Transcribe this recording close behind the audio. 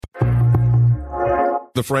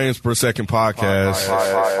The Frames Per Second podcast.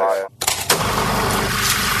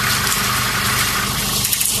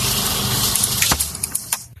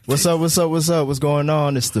 What's up? What's going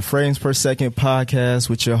on? It's the Frames Per Second podcast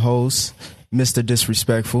with your host, Mr.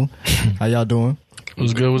 Disrespectful. How y'all doing?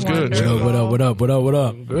 What's good? What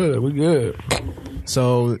up? Good. We good.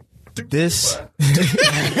 So this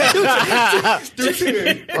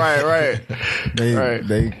Right.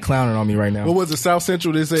 they clowning on me right now. What was it? South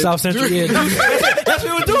Central? They said South Central. Yeah, that's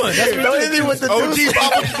what we're doing. That's what we're doing.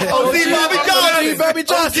 Bobby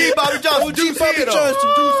Johnson.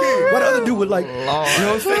 What other dude would like? You know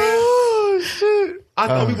what I'm saying? Oh shit! I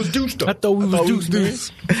thought we was deuced.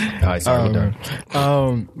 All right, sorry, we're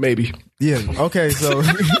done. Maybe. Yeah. Okay. So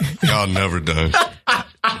Y'all never done.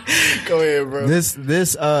 Go ahead, bro.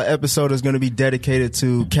 this episode is going to be dedicated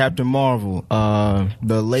to Captain Marvel,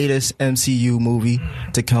 the latest MCU movie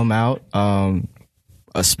to come out.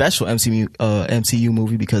 A special MCU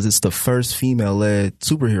movie because it's the first female-led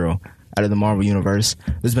superhero out of the Marvel Universe.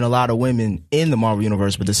 There's been a lot of women in the Marvel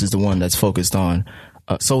Universe, but this is the one that's focused on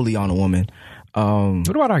solely on a woman. What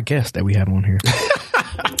about our guest that we had on here?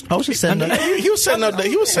 I was just setting up. He was setting up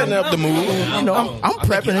the move. You know, I'm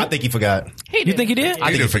prepping I it think he forgot. You think he did?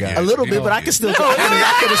 I didn't forget. a little bit, but I can still. Come on,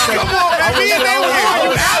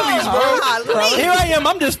 Here I am.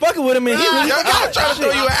 I'm just fucking with him, and he really I'm trying to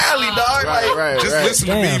throw you an alley, dog. Right. Just listen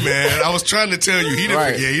to me, man. I was trying to tell you. He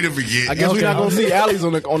didn't forget. I guess we're not gonna see alleys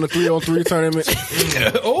on the 3-on-3 tournament.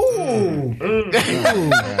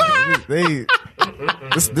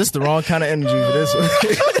 This the wrong kind of energy for this one.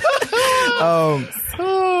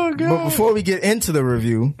 But before we get into the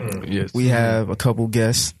review, we have a couple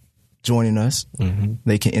guests joining us.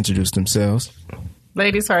 They can introduce themselves.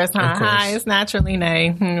 Ladies first, huh? Hi, it's Naturally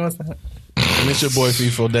Nay. What's up? And it's your boy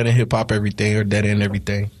FIFO, Dead in Hip Hop Everything, or Dead in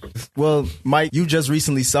Everything. Well, Mike, you just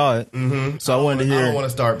recently saw it, so I wanted to hear. I don't want to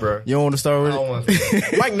start, bro. You don't want to start with I it? don't want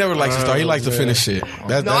to. Mike never likes to start. He likes to finish shit.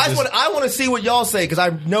 I want to see what y'all say because I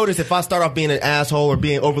noticed if I start off being an asshole or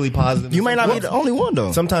being overly positive, You may not be the only one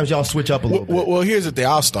though. Sometimes y'all switch up a little bit. Well, here's the thing.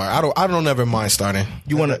 I'll start. I don't ever mind starting.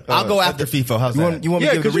 You want to? I'll go after FIFO. How's that? You want me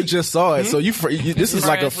Yeah, to give because the you just saw it, so you this is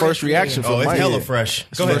like a first reaction from it's Mike. hella fresh.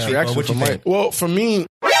 Go ahead, First FIFO. reaction What you from Mike. think? Well, for me,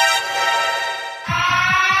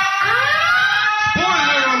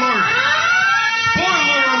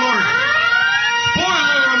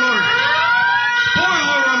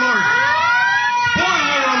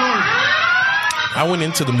 I went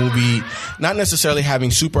into the movie not necessarily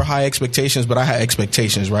having super high expectations, but I had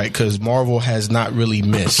expectations, right? Because Marvel has not really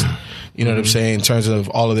missed. You know what I'm saying? In terms of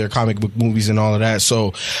all of their comic book movies and all of that.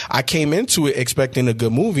 So I came into it expecting a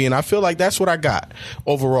good movie, and I feel like that's what I got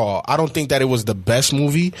overall. I don't think that it was the best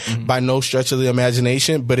movie by no stretch of the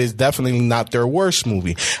imagination, but it's definitely not their worst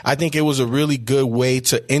movie. I think it was a really good way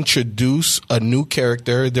to introduce a new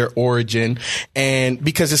character, their origin, and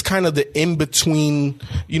because it's kind of the in-between,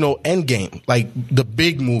 Endgame, like the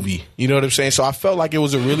big movie. You know what I'm saying? So I felt like it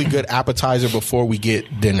was a really good appetizer before we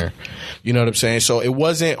get dinner. You know what I'm saying? So it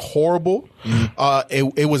wasn't horrible.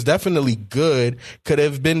 It was definitely good. Could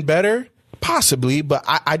have been better? Possibly, but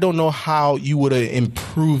I don't know how you would have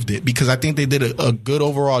improved it because I think they did a good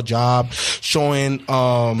overall job showing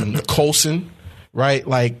Coulson, right?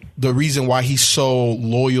 Like the reason why he's so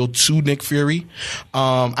loyal to Nick Fury.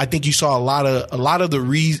 I think you saw a lot of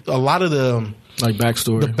the like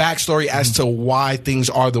backstory. The backstory as to why things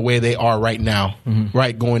are the way they are right now,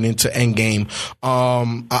 right? Going into Endgame.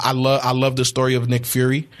 I love the story of Nick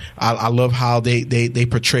Fury. I love how they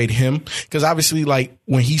portrayed him. Cause obviously like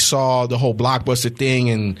when he saw the whole blockbuster thing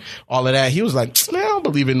and all of that, he was like, man, I don't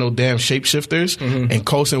believe in no damn shapeshifters. And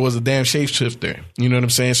Coulson was a damn shapeshifter. You know what I'm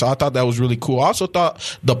saying? So I thought that was really cool. I also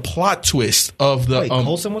thought the plot twist of the,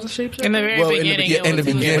 Coulson was a shapeshifter? In the very beginning. in the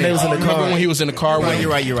beginning. When he was in the car. Remember when he was in the car? You're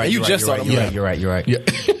right. You just saw him. You're right. Yeah.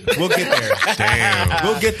 We'll get there. Damn.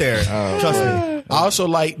 We'll get there. Trust me. I also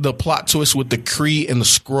like the plot twist with the Kree and the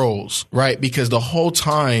Skrulls, right? Because the whole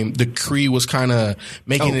time the Kree was kind of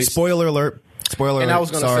making it. Spoiler alert. Spoiler And alert. I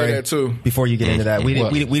was going to say that too. Before you get into that, we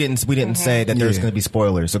didn't say that there's going to be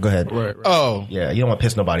spoilers. So go ahead. Right. Oh, Yeah, you don't want to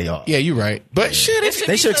piss nobody off. yeah, you're right. But shit,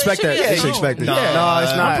 They should expect that. They should expect it. No, it's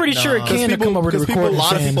not. I'm pretty sure it can come over to Because record. a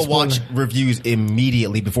lot of people watch reviews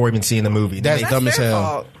immediately before even seeing the movie. that's dumb as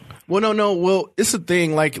hell. Well, no. Well, it's a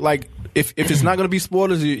thing. Like if it's not going to be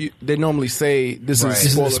spoilers, they normally say this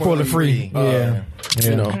is spoiler free. Yeah.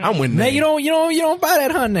 You know, I'm with Nay, Nay. you don't buy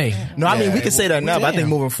that, huh, Nay? No, I mean we can say that now, but I think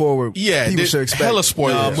moving forward, people should expect hella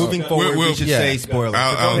spoilers. Moving forward, we should say spoilers.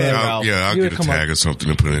 I'll You get a come tag or something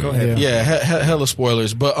to put in. ahead. Yeah, hella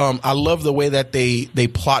spoilers. But I love the way that they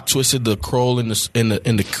plot twisted the Kroll and the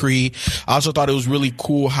Kree. I also thought it was really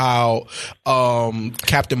cool how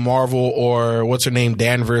Captain Marvel, or what's her name,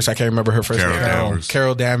 Danvers, I can't remember her first name.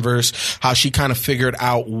 Carol Danvers, how she kind of figured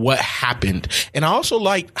out what happened. And I also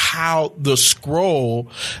like how the Skrull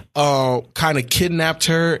kind of kidnapped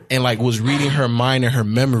her and like was reading her mind and her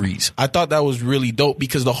memories. I thought that was really dope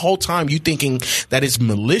because the whole time you thinking that it's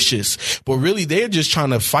malicious, but really they're just trying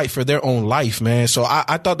to fight for their own life, man. So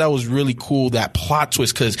I thought that was really cool, that plot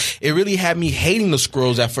twist, because it really had me hating the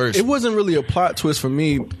Skrulls at first. it wasn't really a plot twist for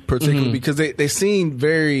me particularly because they seemed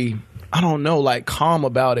very, I don't know, like calm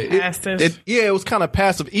about it. Passive. It was kind of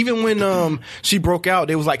passive. Even when she broke out,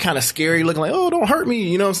 they was like kind of scary, looking like, oh, don't hurt me.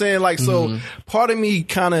 You know what I'm saying? Like, so part of me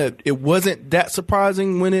kind of, it wasn't that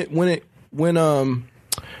surprising when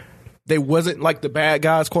they wasn't like the bad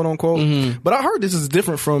guys, quote unquote. But I heard this is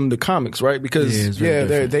different from the comics, right? Because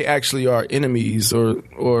they actually are enemies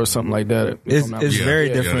or something like that. It's very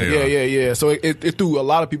different. Yeah. So it threw a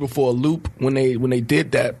lot of people for a loop when they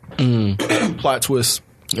did that plot twist.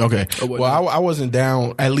 Okay. Well, I wasn't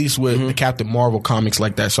down, at least with the Captain Marvel comics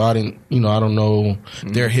like that, so I didn't, I don't know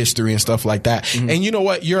their history and stuff like that. And you know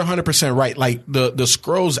what? You're 100% right. Like, the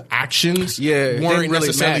Skrulls' actions weren't really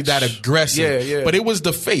necessarily match. that aggressive. Yeah. But it was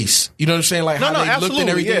the face. You know what I'm saying? Like, how they absolutely. looked and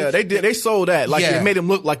everything. Yeah, they did. They sold that. Like, it made them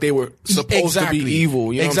look like they were supposed to be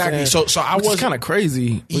evil. You know what I'm saying? So I was kind of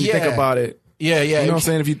crazy when you think about it. Yeah. You know what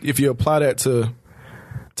I'm saying? If you apply that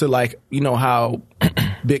to like, how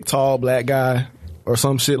big, tall, black guy or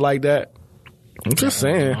some shit like that. I'm just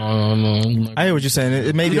saying. I hear what you're saying.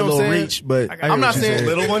 It may be a little reach, but I'm not saying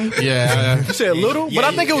Little one? Yeah. You said little, but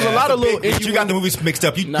I think it was a lot of little. You got the movies mixed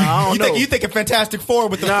up. I don't know. You think of Fantastic Four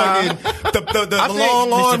with the fucking the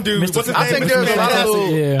long arm dude. What's his name? I think there's a lot of little.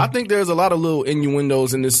 Yeah. I think there's a lot of little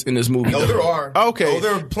innuendos in this movie. Oh, there are. Okay. Oh,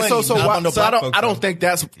 there are plenty. So Not on no black folks, I don't though. think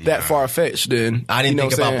that's that far fetched. Then I didn't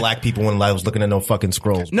think what I'm about saying? black people when I was looking at no fucking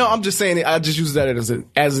Skrulls. No, I'm just saying. I just use that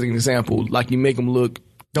as an example. Like, you make them look.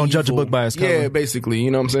 don't judge a book by its cover. Yeah, basically. You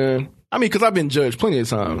know what I'm saying? I mean, because I've been judged plenty of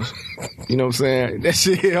times. You know what I'm saying? That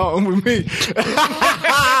shit hit home with me.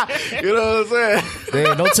 You know what I'm saying?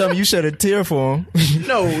 Damn, don't tell me you shed a tear for him.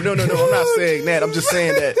 No. I'm not saying that. I'm just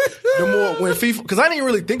saying that the more when FIFA, because I didn't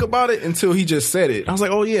really think about it until he just said it. I was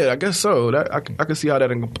like, oh yeah, I guess so. That I can see how that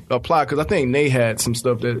can apply, because I think Nate had some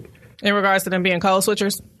stuff that. In regards to them being code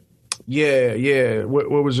switchers? Yeah. What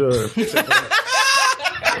was your?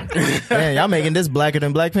 Man, y'all making this blacker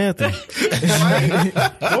than Black Panther.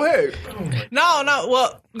 Go ahead. No.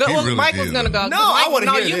 Well, really Mike was did, going to go. No, I wanna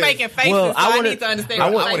No, hear you this. making faces, Well, so I wanna- need to understand I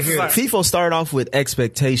what wanna the hear faces it. are. FIFO started off with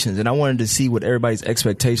expectations, and I wanted to see what everybody's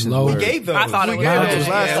expectations Low. were. We gave those. I thought it was Mine good. was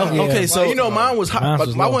last time. Yeah. Okay, so mine was high. Mine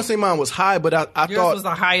was I low. wouldn't say mine was high, but I Yours thought was the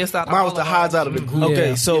highest out of mine all was the of highs ours. out of the group. okay,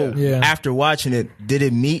 Yeah. so Yeah. after watching it, did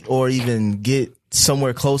it meet or even get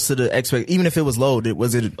somewhere close to the expect? Even if it was low,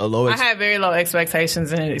 was it a low? I had very low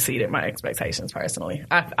expectations, and it exceeded my expectations personally.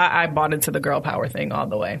 I bought into the girl power thing all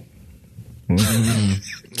the way.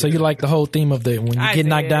 So you like the whole theme of the when you I get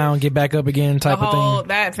knocked did. down, get back up again type The of whole thing?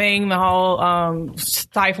 that thing, the whole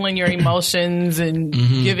stifling your emotions and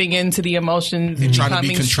giving in to the emotions and trying to be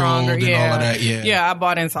becoming controlled stronger. and all of that, yeah. Yeah, I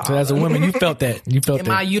bought into all So as a of it. woman, you felt that. You felt And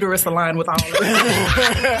my that. uterus aligned with all of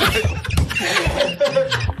it.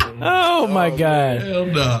 Oh my God.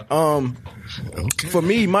 For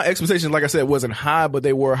me, my expectations, like I said, wasn't high, but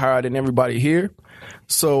they were higher than everybody here.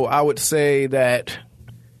 So I would say that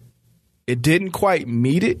it didn't quite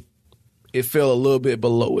meet it. It fell a little bit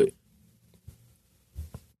below it.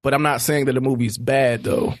 But I'm not saying that the movie's bad,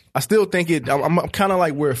 though. I still think I'm kind of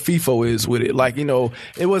like where FIFO is with it. Like,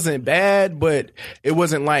 it wasn't bad, but it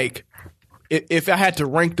wasn't like, if I had to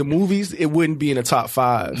rank the movies, it wouldn't be in the top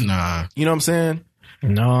 5. Nah. You know what I'm saying?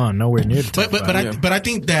 No, nowhere near the top But five. I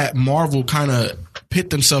think that Marvel kind of put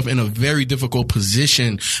themselves in a very difficult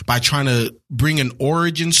position by trying to bring an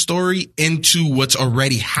origin story into what's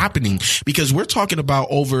already happening, because we're talking about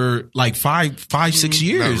over like 5-6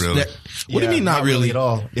 years. really. What do you mean not really at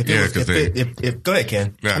all? If Yeah, it was, 'cause if go ahead,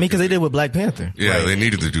 Ken. Yeah, I mean, because they did with Black Panther. yeah, they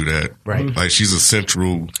needed to do that. Right. Like, she's a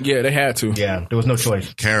central Yeah, they had to. Yeah, there was no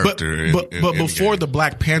choice. character. But before the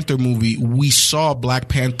Black Panther movie, we saw Black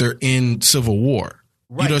Panther in Civil War.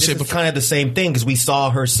 Right, this is kind of the same thing because we saw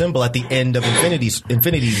her symbol at the end of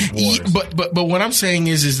Infinity Wars. But what I'm saying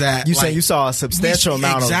is that You say you saw a substantial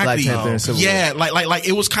amount of Black Panther in Civil War. Like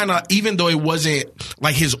it was kind of, even though it wasn't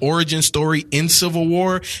like his origin story in Civil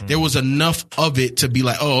War, there was enough of it to be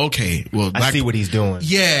like, oh, okay, well, I see what he's doing.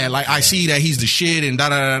 Yeah, like I see that he's the shit and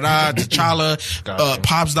T'Challa,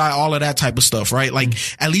 Pops die, all of that type of stuff, right? Like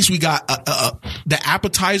at least we got the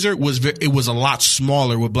appetizer was a lot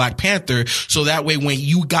smaller with Black Panther, so that way when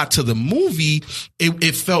you got to the movie,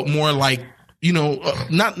 it felt more like, you know,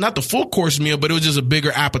 not the full course meal, but it was just a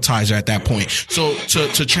bigger appetizer at that point. So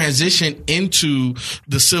to transition into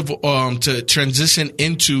to transition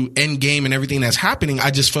into Endgame and everything that's happening, I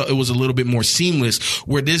just felt it was a little bit more seamless,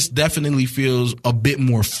 where this definitely feels a bit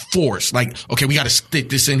more forced. Like, okay, we got to stick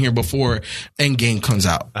this in here before Endgame comes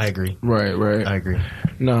out. I agree. Right. I agree.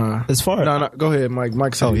 Nah. As far as no, go ahead, Mike.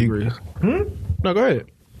 Mike said he agrees. No, go ahead.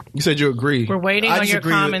 You said you agree. We're waiting on your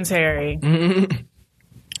commentary.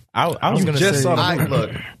 I was going to say,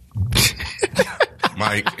 look,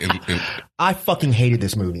 Mike and I fucking hated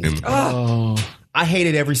this movie. I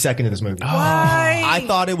hated every second of this movie. Why? I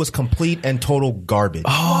thought it was complete and total garbage.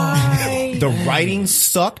 Why? The writing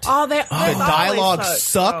sucked. The dialogue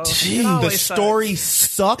sucked. The story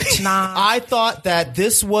sucked. Nah. I thought that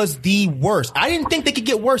this was the worst. I didn't think they could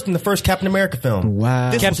get worse than the first Captain America film.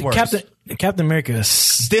 Wow. This was worse. Captain America.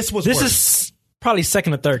 This was worse. Is probably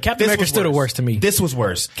second or third. Captain America is still the worst to me. This was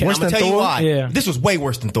worse. Worse I'm gonna than tell you Thor? why. Yeah. This was way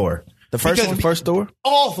worse than Thor. The first one? First Thor?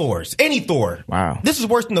 All Thors. Any Thor. Wow. This is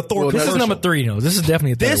worse than the Thor. This is commercial. number 3, though. This is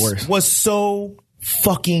definitely a third This worst. was so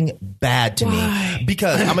fucking bad to me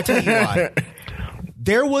because I'm gonna tell you why.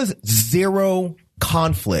 There was zero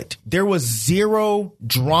conflict. There was zero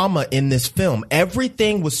drama in this film.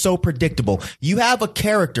 Everything was so predictable. You have a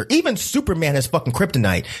character. Even Superman has fucking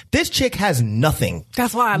kryptonite. This chick has nothing.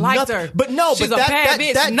 That's why I liked her. But no, She's but a bad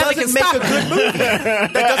bitch. that Nothing doesn't can make a stop good movie.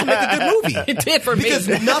 That doesn't make a good movie. It did for me. Because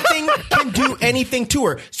nothing can do anything to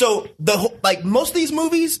her. So like most of these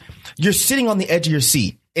movies, you're sitting on the edge of your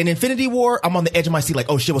seat. In Infinity War, I'm on the edge of my seat like,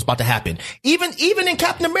 oh shit, what's about to happen? Even in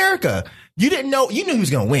Captain America, you knew he was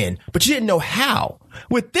going to win, but you didn't know how.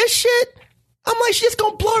 With this shit, I'm like, she's just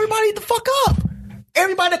going to blow everybody the fuck up.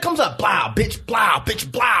 Everybody that comes up, blah, bitch, blah, bitch,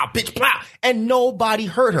 blah, bitch, blah. And nobody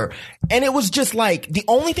hurt her. And it was just like, the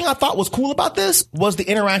only thing I thought was cool about this was the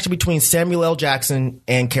interaction between Samuel L. Jackson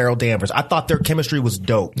and Carol Danvers. I thought their chemistry was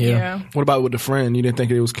dope. Yeah. What about with the friend? You didn't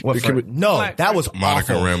think it was... No, that was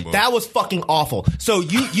Monica awful. Rambeau. That was fucking awful. So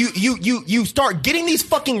you start getting these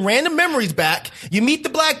fucking random memories back. You meet the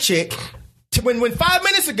black chick. When 5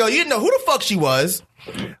 minutes ago you didn't know who the fuck she was.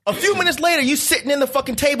 A few minutes later, you sitting in the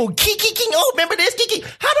fucking table, kiki. Oh, remember this, kiki? How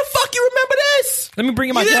the fuck you remember this? Let me bring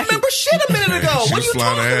you my You didn't jacket. remember shit a minute ago. She What are was you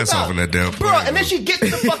flying talking her ass about? off in that damn Bro, plane. and then she gets to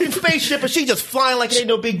the fucking spaceship and she just flying like it ain't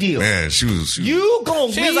no big deal. Man, she was You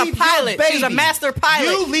gonna She's leave a pilot. your baby. She's a master pilot.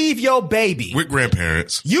 You leave your baby. with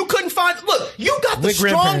grandparents. You couldn't find. Look, you got the With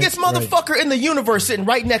strongest grandparents, motherfucker in the universe sitting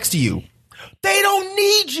right next to you. They don't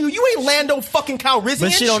need you. You ain't Lando fucking Calrissian.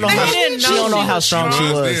 but she don't know They how didn't she don't know how you. strong she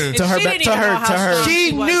was. And To her, she didn't to even know her, how to her. strong She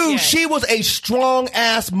She was, knew yeah. she was a strong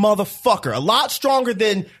ass motherfucker. A lot stronger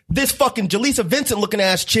than this fucking Jaleesa Vincent looking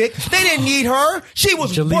ass chick. They didn't need her. She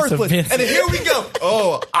was Jaleesa worthless. Vincent. And then here we go.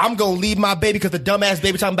 Oh, I'm gonna leave my baby because the dumbass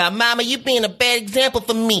baby talking about, Mama, you being a bad example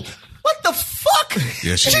for me. What the fuck?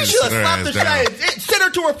 Yeah, she she just should have sit her slapped the ass shit out down. of her. Send her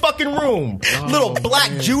to her fucking room. Little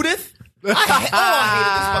black Judith. I hated this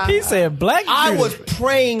fucking He said black I dude. was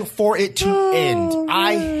praying for it to end.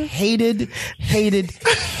 I hated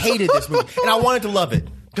this movie. And I wanted to love it.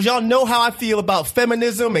 Because y'all know how I feel about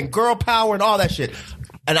feminism and girl power and all that shit.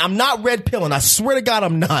 And I'm not red pilling. I swear to God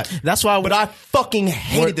I'm not. That's why. But I fucking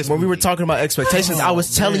hated this when movie. we were talking about expectations, I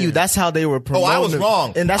was telling you that's how they were Oh, promoting. I was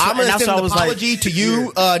wrong. and that's I'm and going to that's send why I an was apology like, to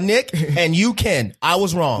you, Nick, and you, Ken. I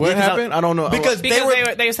was wrong. What happened? I don't know. Because They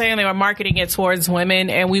were saying they were marketing it towards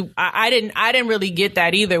women, and I didn't really get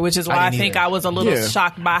that either, which is why I didn't think either. I was a little Yeah.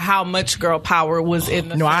 shocked by how much girl power was in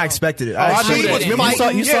the No, film. I expected it. I She knew was that. Remember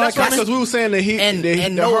fighting. you saw that because we were saying that And the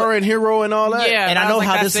no- her and hero and all that. Yeah. and I I know was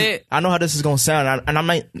like, how that's this. it. I know how this is going to sound, and I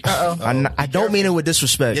might. I don't mean it with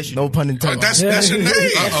disrespect. Yes, you no do. pun intended. That's your name.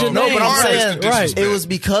 your No, name. but I'm Hard is saying the disrespect. it was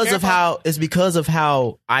because of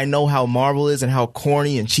how I know how Marvel is and how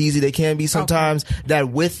corny and cheesy they can be sometimes. That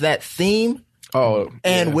with that theme.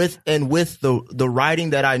 And with the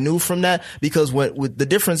writing that I knew from that, because with the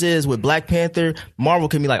difference is with Black Panther, Marvel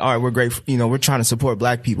can be like, all right, we're great, we're trying to support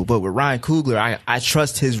black people, but with Ryan Coogler, I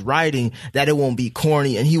trust his writing that it won't be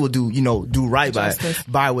corny and he will do right by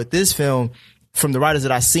it. With this film, from the writers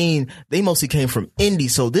that I've seen, they mostly came from indie.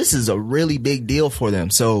 So this is a really big deal for them.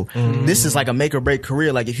 So this is like a make or break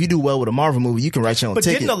career. Like if you do well with a Marvel movie, you can write your own But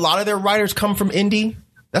ticket. didn't a lot of their writers come from indie?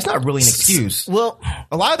 That's not really an excuse. Well,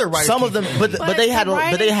 a lot of their writers, some of them, but they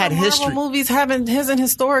had history. Marvel movies hasn't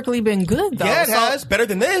historically been good though. Yeah, it has better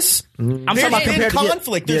than this. I'm talking about compared to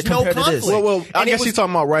conflict. There's no compared to conflict. this. Well, I guess he's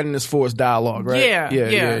talking about writing this for his dialogue, right?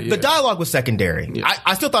 Yeah. The dialogue was secondary. Yeah.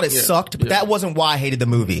 I still thought it sucked, but that wasn't why I hated the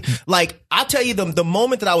movie. Like, I'll tell you, the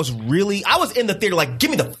moment that I was in the theater, like, get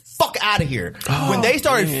me the fuck out of here. When they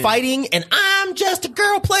started fighting and I'm just a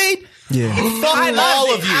girl played, fuck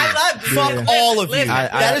all of you. Fuck all of you.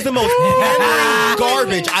 That is the most pandering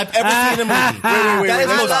garbage I've ever seen in a movie.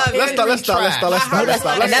 Let's stop.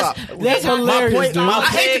 That's hilarious, dude. I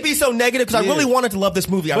hate to be so negative because I really wanted to love this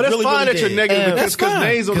movie. But I really, it's fine really that did. you're negative because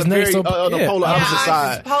Nae's on the very on the polar opposite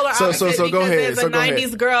side. So go ahead. As a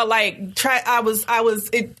 90s girl, like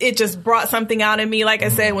it just brought something out in me. Like I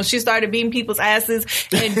said, when she started beating people's asses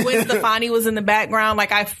and Gwen Stefani was in the background,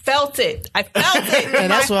 like I felt it.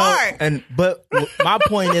 And that's my why. heart. But my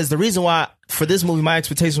point is the reason why for this movie my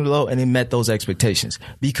expectations were low and it met those expectations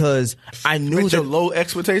because I knew With that your low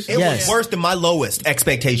expectations. It Yes. was worse than my lowest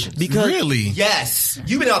expectations. because Really? Yes.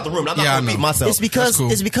 You've been out the room. I'm not Yeah, I going to know. beat myself. it's because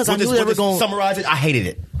cool. it's because I We'll knew they were just going. summarize it. I hated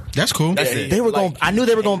it. That's cool. That's it. They were going. I knew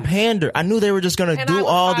they were going to pander. I knew they were just going to And I do was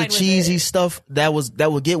all the fine with cheesy it. stuff that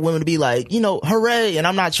would get women to be like, hooray! And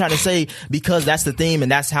I'm not trying to say because that's the theme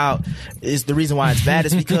and that's how is the reason why it's bad.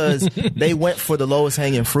 It's because they went for the lowest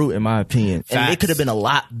hanging fruit, in my opinion, and it Facts. could have been a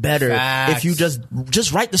lot better if you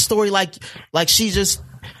just write the story like she just.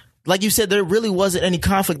 Like you said, there really wasn't any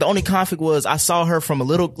conflict. The only conflict was I saw her from a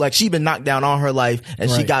little, like she'd been knocked down all her life and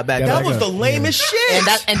she Right. got back Got up. That was the lamest shit.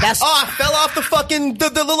 And that's I fell off the fucking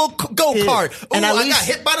the little go kart. Yeah. And Ooh, at I least-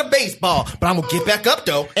 got hit by the baseball, but I'm gonna get back up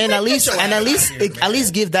though. And at least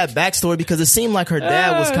give that backstory because it seemed like her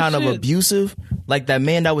dad was kind of abusive, like that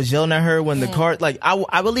man that was yelling at her when the car. Like I would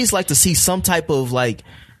at least like to see some type of like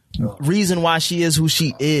reason why she is who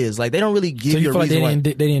she is. Like they don't really give So you you a feel like reason why.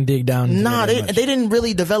 they didn't dig down? into Nah, that they much. didn't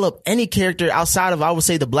really develop any character outside of I would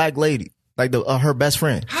say the black lady, like the her best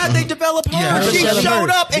friend. How'd they develop her? Yeah, she develop showed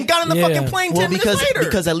her. up and got in the Yeah. fucking plane Well, 10 minutes later.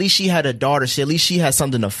 because at least she had a daughter. At least she had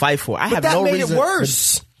something to fight for. I but have that no made reason. it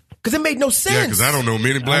worse. Because it made no sense. Yeah, because I don't know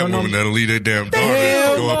many black women that'll leave their damn daughter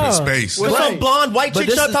to go up in space. With some blonde white But chick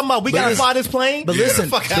this talking is- about we but gotta this- fly this plane. But Yeah. listen,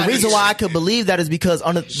 Fuck the outta reason here. why I could believe that is because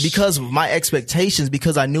of my expectations,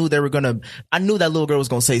 because I knew I knew that little girl was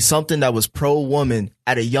gonna say something that was pro woman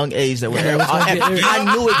at a young age. That was,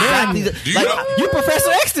 I knew exactly. you Like, know- You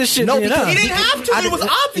Professor X this shit. No, then, because huh? He didn't have to. It was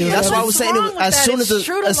obvious. that's why I was What's saying wrong with as that? soon as It's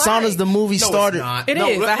true to as soon as the movie No, it's started. not. It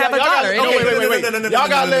is. I have a daughter. No, wait. Y'all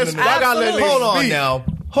gotta let Absolutely. Hold on now.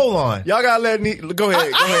 Hold on. Y'all gotta let me go ahead.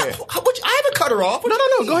 Go ahead. I haven't cut her off. What No. do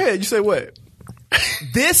you Go mean? ahead. You say what?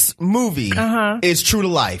 This movie is true to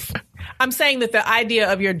life. I'm saying that the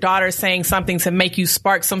idea of your daughter saying something to make you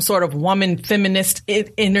spark some sort of woman feminist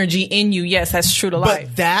energy in you, yes, that's true to life.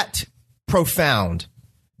 But that profound.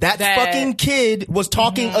 That fucking kid was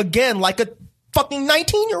talking again like a fucking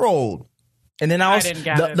 19-year-old. And then I was didn't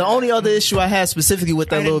gather the only other issue I had specifically with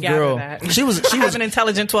that I little didn't gather girl. that. She was I have an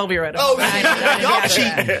intelligent 12-year-old. Oh, I didn't y'all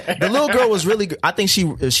gather that. the little girl was really good. I think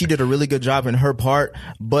she did a really good job in her part.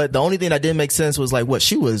 But the only thing that didn't make sense was like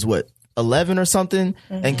she was 11 or something,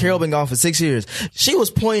 and Carol been gone for 6 years. She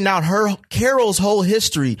was pointing out Carol's whole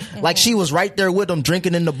history, like she was right there with them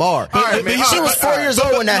drinking in the bar. right, man. She was 4 years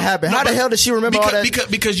old when that happened. How the hell did she remember all that?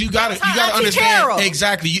 Because you gotta Auntie understand Carol.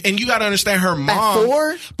 exactly, and you gotta understand her mom.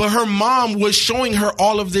 4? But her mom was showing her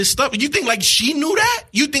all of this stuff. You think like she knew that?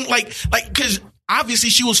 You think like because. Obviously,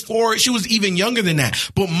 she was 4. She was even younger than that.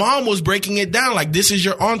 But mom was breaking it down like, this is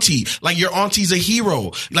your auntie. Like, your auntie's a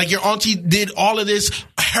hero. Like, your auntie did all of this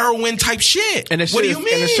heroin type shit. And what do you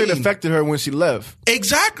mean? And the shit affected her when she left.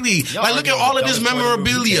 Exactly. Like, look at all of this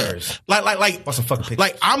memorabilia. Like, What's some fucking pictures?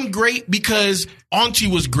 like, I'm great because auntie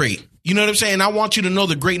was great. You know what I'm saying? I want you to know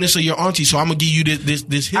the greatness of your auntie, so I'm gonna give you this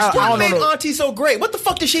history. I What don't made know. Auntie so great? What the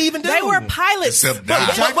fuck did she even do? They were pilots. Except But,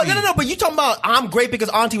 that. but you talking about I'm great because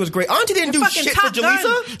Auntie was great. Auntie didn't do Fucking shit for Top Gun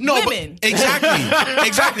Jaleesa. No, women. but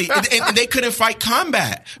exactly. And they couldn't fight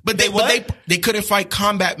combat, but they couldn't fight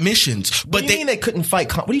combat missions. But What do you mean they couldn't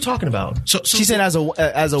fight? What are you talking about? so She said as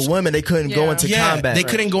a woman they couldn't go into Yeah, combat. they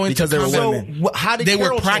couldn't go into because they were combat. women. How did They were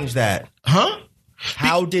Carol change that? huh?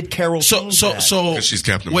 How did Carol change that? Because she's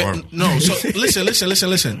Captain Marvel. No, so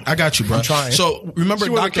listen. I got you, bro. I'm trying. So remember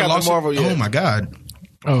She wasn't Dr. Captain Lawson? Marvel yet. Oh my God.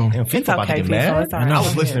 Oh, Damn, It's about to okay, get Fifi. mad. It's all right. I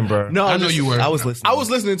was listening, bro. No, I know you were. I was listening. I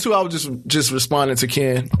was listening too. I was just responding to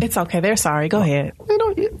Ken. It's okay. They're sorry. Go ahead. Man,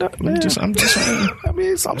 I'm just saying. I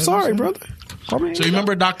mean, I'm sorry, brother. So you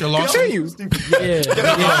remember Dr. Lawson? Continue. Yeah,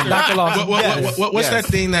 Dr. Lawson. What's that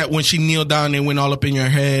thing that when she kneeled down and went all up in your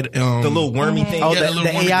head? The little wormy thing. Oh, Yeah, the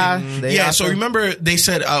little woman AI. thing. The Yeah, AI so thing? remember they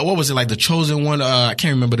said what was it, like the chosen one? I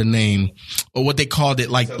can't remember the name or what they called it,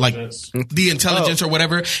 like the intelligence or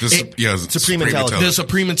whatever. Supreme The Intelligence.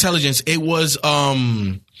 Supreme Intelligence. It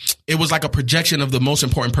was like a projection of the most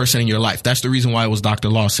important person in your life. That's the reason why it was Dr.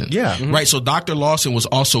 Lawson. Yeah. Right. So Dr. Lawson was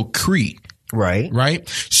also Kree. Right.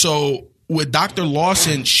 So with Dr.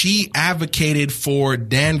 Lawson, she advocated for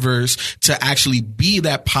Danvers to actually be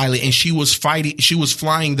that pilot, and she was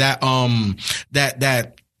flying that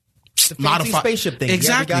modified spaceship thing.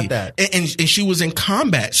 Exactly. Yeah, we got that. And she was in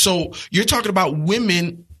combat. So you're talking about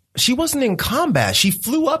women. She wasn't in combat. She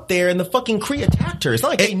flew up there and the fucking Kree attacked her. It's not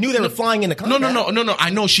like they knew they were flying into combat. No. I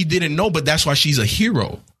know she didn't know, but that's why she's a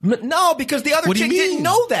hero. No, because the other What do you chick didn't mean?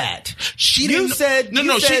 know that. She You didn't. said- no.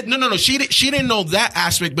 you said- She didn't know that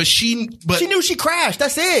aspect, but She knew she crashed.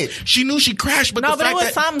 That's it. she knew she crashed. But No, the but it fact was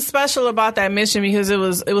that something special about that mission because it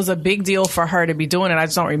was a big deal for her to be doing it. I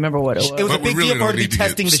just don't remember what it was. It was a But we big really deal for her don't to be need to get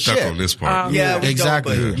testing the stuck ship. on this part. Yeah, we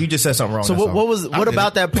Exactly. Don't, but you just said something wrong. So that's all. what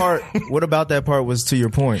about that part? What about that part was to your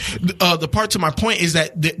point? the part to my point is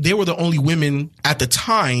that they were the only women at the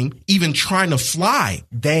time even trying to fly.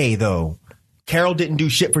 They though. Carol didn't do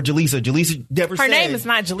shit for Jaleesa. Jaleesa never Her said. name is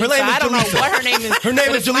not Jaleesa. Her name is I don't know Jaleesa. what her name is. Her name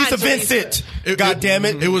but is it's not Jaleesa Jaleesa. Vincent. It- God damn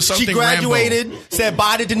it. it was something She graduated, said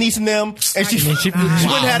bye to Denise and them, and she went and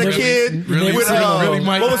had a Really? kid Really? with Really,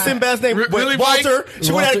 Mike? what was Sinbad's name? Really, Walter. Mike?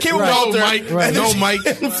 She went and had a kid with No, Walter. Mike. And then No, she Mike.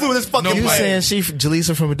 flew this fucking No, You Mike. saying she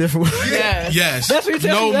Jaleesa from a different world? Yes. Yes. That's what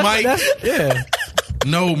you're telling me. No, Mike. Yeah.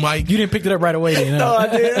 No, Mike. You didn't pick it up right away, then. No, I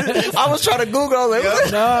did. I was trying to Google. I was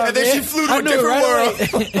like, No, And then man. she flew to I a knew it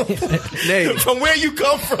different right world. Nate, From where you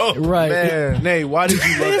come from. Right. man. Nate, why did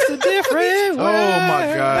you love It's a different Oh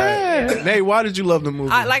my God. Nate, why did you love the movie?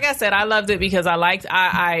 Like I said, I loved it because I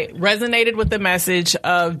resonated with the message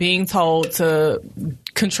of being told to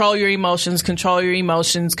control your emotions, control your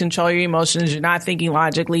emotions, control your emotions. You're not thinking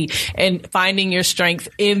logically and finding your strength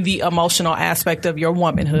in the emotional aspect of your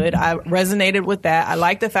womanhood. I resonated with that. I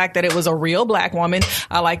like the fact that it was a real black woman.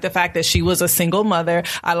 I like the fact that she was a single mother.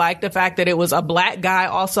 I like the fact that it was a black guy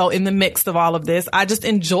also in the mix of all of this. I just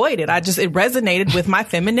enjoyed it. It resonated with my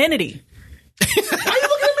femininity. Why you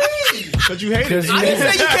looking at me? Because you hated it. I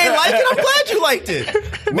didn't say you can't like it. I'm glad you liked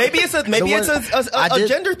it. Maybe it's a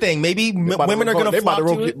gender thing. Maybe women are going to flock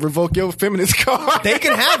to it. revoke your feminist card. They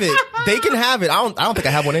can have it. They can have it. I don't think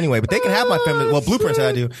I have one anyway, but they can have my feminist. Well, Blueprints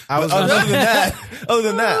I do. Other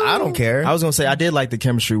than that, I don't care. I was gonna say I did like the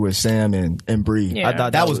chemistry with Sam and Bree. Yeah. I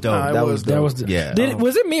thought That was dope. That was dope. Yeah.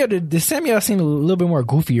 Was it me or did Samuel seem a little bit more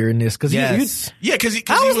goofier in this? Because Yes. Yeah, because he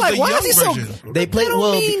I was was like, the why young is he so? version. They played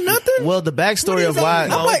well. mean nothing. Well, the backstory of why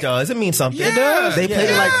No, it does. It means something. It does. they played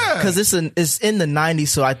it like because it's in the 90s,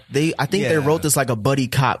 so I think Yeah. they wrote this like a buddy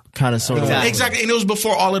cop kind of sort of. Exactly, and it was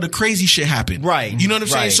before all of the crazy shit happened. Right. You know what I'm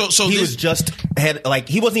Right. saying? So he this, was just head. Like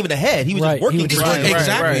he wasn't even ahead. He was Right. just working. He was just just working.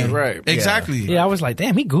 exactly, right. exactly. Yeah, I was like,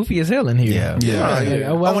 damn, he goofy as hell in here. Yeah. I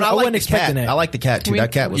Oh, and I wasn't like the expecting cat. that. I like the cat too.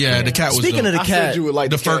 That cat was. Yeah, cool. the cat was. Speaking of the I said cat, you would like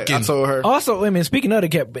The the cat. I Firkin. told her. Also, I mean, speaking of the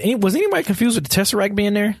cat, was anybody confused with the Tesseract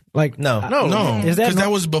being there? Like, No. no, Is that because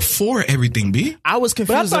that was before everything. B. I was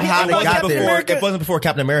confused But I on thought how he they was got Captain there. America. It wasn't before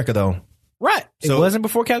Captain America though. right? So- it wasn't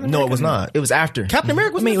before Captain No, America? it was not. It was after. Captain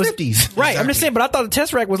America was I mean, in it the was 50s. Right, I'm just saying, but I thought the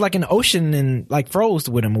Tesseract was like in the ocean and like froze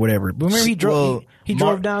with him or whatever. But remember he drove he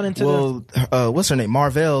drove down into what's her name?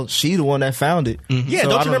 Marvell. She the one that found it. Yeah, So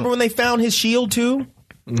don't I you remember when they found his shield too?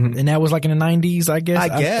 and that was like in the 90s, I guess.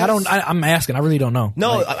 I guess. I'm asking. I really don't know.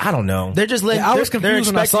 No, Like, I don't know. They're just letting. Yeah, I was they're confused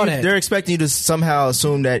when I saw expecting- that. They're expecting you to somehow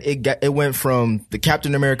assume that it went from the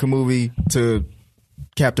Captain America movie to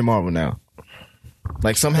Captain Marvel now.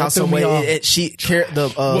 Like somehow, That threw some me way, off.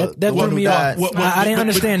 the that one threw who me died. off. I didn't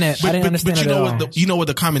understand that. I didn't understand But it you know at all. what? You know what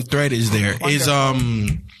the common thread is there is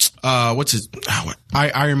what's his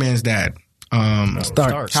Iron Man's dad.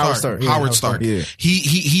 Stark. Howard Stark. Yeah, Howard Stark. Yeah.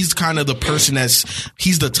 He's kind of the person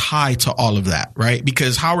he's the tie to all of that, right?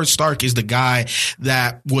 Because Howard Stark is the guy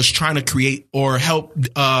that was trying to create or help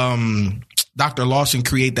Dr. Lawson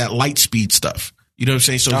create that light speed stuff. You know what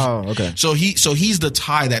I'm saying? So okay. So he's the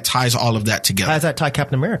tie that ties all of that together. How does that tie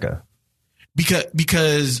Captain America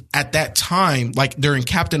Because at that time, like during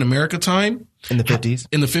Captain America time, in the 50s?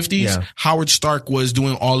 in the 50s, Yeah. Howard Stark was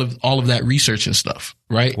doing all of that research and stuff,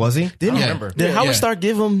 right? Was he? Didn't Yeah. remember. Did Howard Yeah. Stark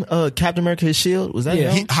give him Captain America his shield? Was that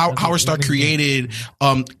Yeah. him? Howard Stark created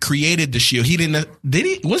the shield. He didn't. Did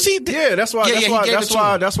he? Was he? Yeah, that's why. Yeah, that's he why. gave That's it to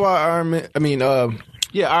why. him. That's why.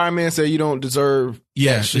 Yeah, Iron Man said you don't deserve.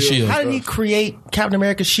 Yeah, the shield. How did he create Captain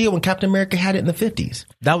America's shield when Captain America had it in the 50s?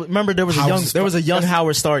 Remember, there was a young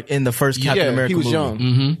Howard Stark in the first Captain America he was movie. young.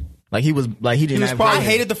 Mm-hmm. Like he didn't have. I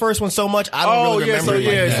hated the first one so much. I don't really remember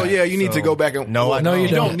it. So you need to go back and. No, I don't. You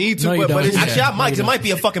don't need to. No, you but don't. it's Actually, I might. 'Cause it might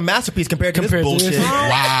be a fucking masterpiece compared to this bullshit.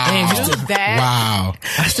 Wow. That. Wow.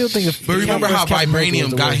 I still think. But remember how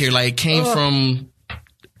vibranium got here? Like, it came Oh. from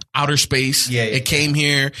outer space. Yeah. It came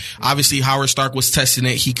here. Obviously, Howard Stark was testing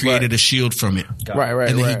it. He created a shield from it. Right.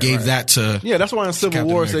 And then he gave that to. Yeah, that's why in Civil Captain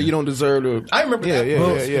War America. said you don't deserve to. I remember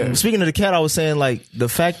that. Yeah. Speaking of the cat, I was saying like the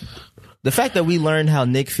fact that we learned how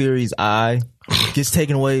Nick Fury's eye gets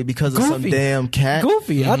taken away because of some Goofy. damn cat.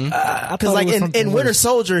 Goofy. I Because like in Winter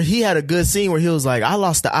Soldier, he had a good scene where he was like, "I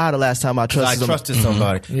lost the eye the last time I I trusted him." trusted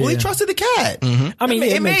somebody. Well, he Yeah. trusted the cat. I mean,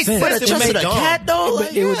 it made makes sense. sense. But It trusted made a dumb. cat though. But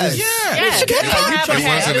Like, it was yeah. just- Yeah, It you don't have It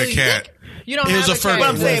wasn't a cat. You don't It was have a fur- But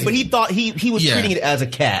I'm cat. saying, but he thought he was Yeah. treating it as a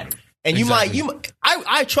cat. And Exactly.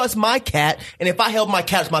 I trust my cat, and if I held my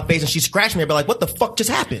cat to my face and she scratched me, I'd be like, what the fuck just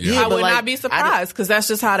happened? Yeah. I but would like, not be surprised because that's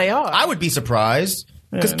just how they are. I would be surprised.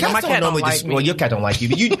 Because Yeah, cats my don't cat don't normally like me. well, your cat don't like you.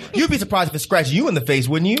 But you'd be surprised if it scratched you in the face,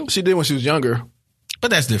 wouldn't you? She did when she was younger. But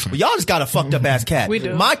that's different. But y'all just got a fucked up ass cat. We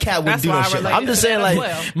do. My cat wouldn't That's do no why I shit. relate Like I'm just to saying, that as like,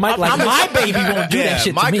 well. Mike, like my baby won't do yeah, that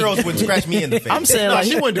shit my to me. girls wouldn't scratch me in the face. I'm saying No, like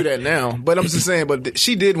she wouldn't do that now. But I'm just saying, but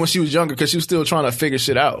she did when she was younger because she was still trying to figure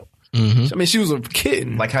shit out. I mean, she was a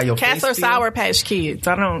kid. Like how your Cats face are feel? Sour Patch Kids.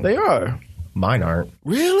 I don't. They are. Mine aren't.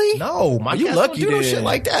 Really? No, my You cats lucky don't do no then. shit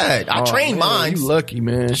like that. I Oh, train man, mine. You lucky,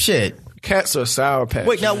 man. Shit. Cats are Sour Patch.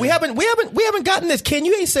 Wait, now we haven't gotten this. Ken,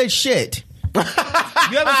 you ain't said shit. You haven't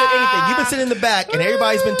said anything. You've been sitting in the back, and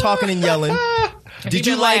everybody's been talking and yelling. Did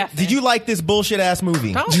you been like? laughing. Did you like this bullshit ass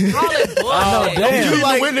movie? Don't call it bullshit. Did you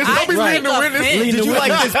like? witness. I Don't be take reading the witness. offense. Did you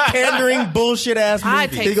like this pandering bullshit ass I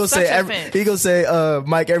movie? take he gonna such say offense. he gonna say,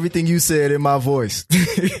 Mike, everything you said in my voice.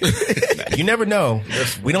 You never know.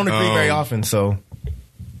 We don't agree very often, so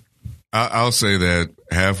I'll say that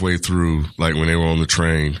halfway through, like when they were on the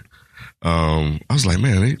train, I was like,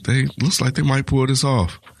 man, they looks like they might pull this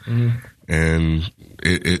off. And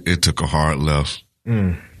it took a hard left.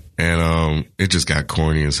 And it just got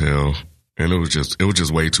corny as hell. And it was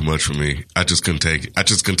just way too much for me. I just couldn't take it. I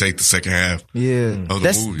just couldn't take the second half. Yeah, Of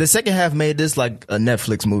the movie. the second half made this like a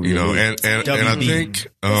Netflix movie. You know, and I WB. think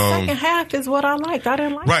Second half is what I liked. I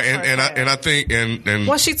didn't like right, the and first half. I think and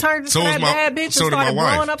Once she turned into so was that my- bad bitch so and did my started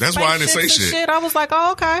wife. blowing up That's why I didn't say spaceships and shit. I was like,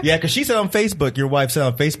 oh, okay. yeah, because she said on Facebook, your wife said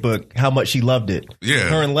on Facebook how much she loved it. Yeah.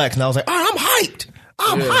 Her and Lex, and I was like, all right, I'm hyped.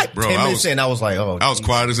 I'm hyped. Bro, 10 I minutes was- in, I was like, oh, I was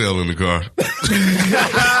quiet as hell in the car.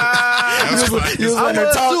 I was quiet You was as- letting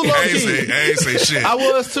her talk. I ain't say shit. I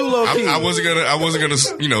was too low key. I wasn't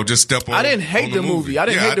gonna just step on. I didn't hate on the movie. I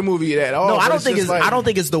didn't hate the movie at all. No, I but don't think just it's. like- I don't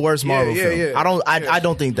think it's the worst Marvel yeah, film. yeah. I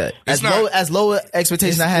don't think that. It's As low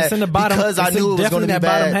expectation I had It's in the bottom. because I it's knew it was definitely going to be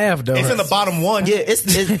that bottom bad. half, though. it's in the bottom one. Yeah, it's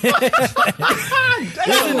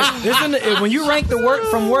when you rank the work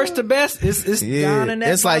from worst to best, it's down in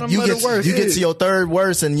that it's like bottom you of get the worst. you get to your third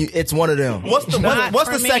worst and it's one of them. What's the Not what's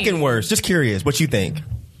for the me. second worst? Just curious, what you think?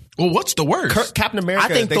 Well, what's the worst? Captain America. I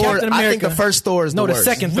think they- Thor. Captain I think America. the first Thor is No, the the worst.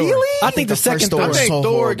 second Thor. Really? I think the first second Thor Thor. I is think so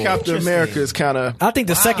Thor horrible. Captain America is kind of. I think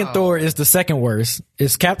the second Thor is the second worst.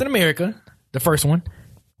 It's Captain America, the first one,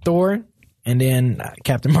 Thor, and then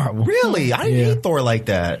Captain Marvel. Really? I didn't Yeah. hate Thor like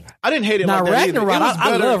that. I didn't hate it Now like that either. Ragnarok, It was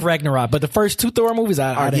I better. love Ragnarok, but the first two Thor movies,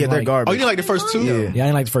 I didn't Yeah, they're like. garbage. Oh, you didn't like the first two? Yeah. Yeah, I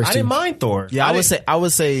didn't like the first I two. didn't mind Thor. Yeah, I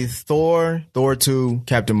would say Thor, Thor 2,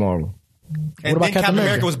 Captain Marvel. And about then Captain Captain America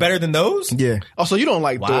America? was better than those? Yeah. Oh, so you don't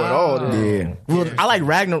like Thor at all? Then. Yeah. Well, I like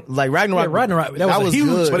Ragnarok. Yeah, Ragnarok, that was a huge-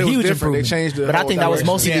 good. But it was Huge different. They improvement. changed the But I whole think that was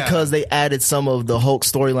direction. mostly Yeah. because they added some of the Hulk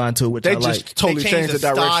storyline to it, which They I just like. totally They changed the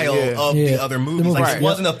direction. style Yeah. of Yeah. the other movies. The Like, movie. it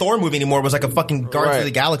wasn't a Thor movie anymore. It was like a fucking Guardians of Right.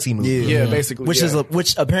 the Galaxy movie. Yeah, basically. Which yeah.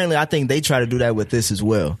 which apparently I think they try to do that with this as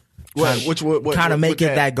well. What- which- what- kind of make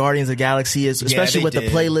what it that Guardians of the Galaxy is, especially they with did.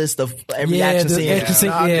 the playlist of every Yeah, action the scene. action scene,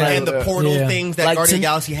 yeah. And the portal Yeah. things that Like, Guardians of to- the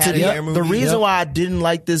Galaxy had to in the- their movie. The reason Yep. why I didn't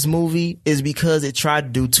like this movie is because it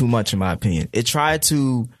tried to do too much, in my opinion. It tried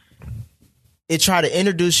to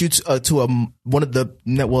introduce you to one of the,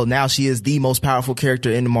 well, now she is the most powerful character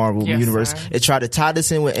in the Marvel Yes, universe. sir. It tried to tie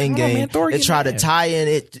this in with Endgame. man, Thor It getting tried to mad. tie in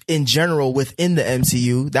it in general within the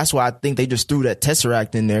MCU. That's why I think they just threw that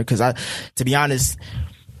Tesseract in there. Cause to be honest,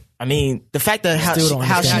 I mean, the fact that how Still she, don't how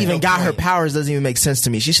she understand. even No got her point. powers doesn't even make sense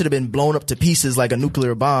to me. She should have been blown up to pieces like a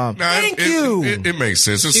nuclear bomb. Nah, Thank it, you. It makes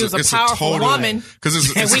sense. It's She was a it's powerful total, woman, because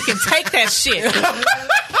and we can take that shit.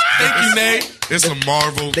 Thank you, Nate. It's a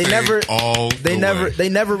Marvel They thing never- all They the never way. they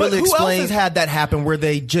never But really who else explained. has had that happen where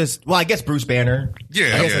they just? Well, I guess Bruce Banner. Yeah, I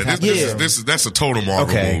guess it's happened. That's a total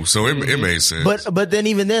Marvel Okay. move. So it made sense. But then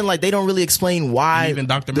even then, like they don't really explain why Even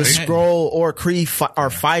Dr. the Manhattan. Skrull or Kree are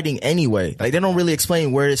fighting anyway. Like they don't really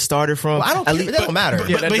explain where it started from. Well, I don't At care. least- That don't matter.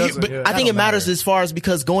 But- but- I think it matters as far as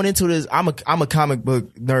because going into this, I'm a comic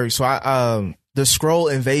book nerd, so the Skrull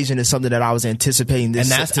invasion is something that I was anticipating this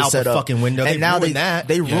And that's to out set the up. fucking window. And They now ruined that.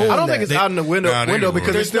 they ruined I don't think that. it's out in the window Nah, they window didn't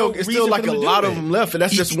because ruin it's it. still There's it's no still reason like for a them to lot do of it. them left, and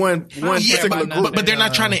that's just one Yeah, particular group. but they're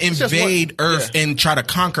not trying to invade Earth and try to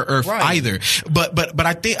conquer Earth either. But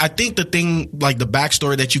I think the thing, like the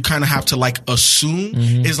backstory that you kind of have to like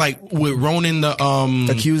assume is like with Ronan the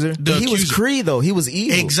Accuser. The He was Accuser. Kree though. He was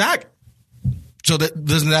evil. Exact. So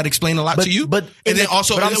doesn't that explain a lot But- to you? but- and then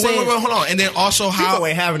also, but I'm wait, saying- hold on. And then also how People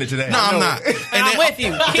ain't having it today. No, I'm not. And I'm with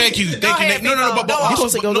you. Thank you, Go ahead, Nate. No, Pico. but Go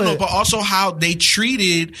also, on. Go ahead. but also how they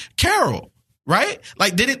treated Carol. Right?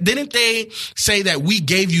 Like, didn't they say that we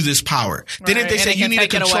gave you this power? Didn't they and say they you can need to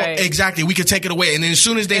take it control? away. Exactly. We could take it away. And then as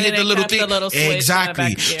soon as they And hit then the they little kept the thing, little switch in the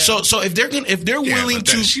exactly. back, yeah. So if they're yeah, willing but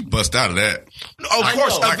to, she bust out of that. of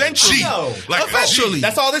course, know. eventually, eventually.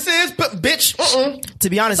 That's all this is, bitch. To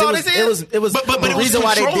be honest, That's all it was But the it was reason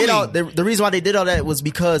why they did all controlling. the reason why they did all that was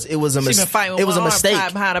because it was a She been fighting with it was a one arm mistake.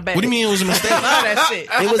 tied behind her back. What do you mean it was a mistake? All that shit.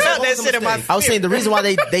 It was- I felt that shit in my I was saying the reason why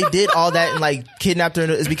they did all that and like kidnapped her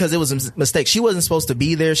is because it was a mistake. She wasn't supposed to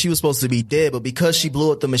be there. She was supposed to be dead, but because she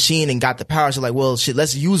blew up the machine and got the power, she's like, well, shit,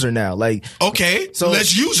 let's use her now. Like, Okay, So-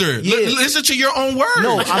 let's use her. Yeah. Listen to your own words.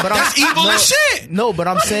 no, but that's evil as shit. No, but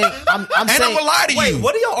I'm saying, I'm And I'm saying, gonna lie to Wait, you.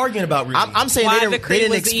 what are y'all arguing about? Really? I'm saying why they the didn't, they Kree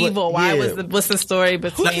didn't was evil? Why yeah. what's the story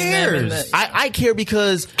between them and cares? the I care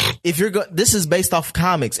because if you're this is based off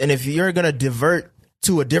comics, and if you're gonna divert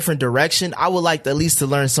to a different direction, I would like at least to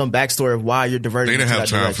learn some backstory of why you're diverting. They didn't into have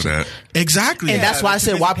that time direction. for that. Exactly. And that's why I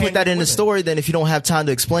said, why because put that in the story then if you don't have time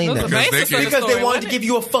to explain Those that? are Because basis they- of the Because story, they wanted to wasn't give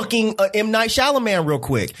you a fucking M. Night Shyamalan real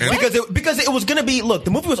quick. Because it was going to be, look, the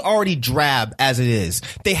movie was already drab as it is.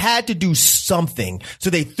 They had to do something. So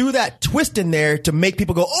they threw that twist in there to make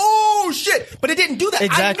people go, oh shit. But it didn't do that.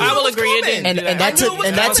 Exactly. I will was agree it coming. didn't. And that I knew took it was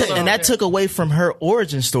and that coming. took and that took away from her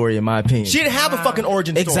origin story, in my opinion. She didn't have a fucking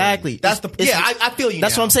origin story. Exactly. That's the, I feel you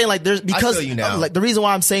That's now. what I'm saying. Like, there's because feel you now. like the reason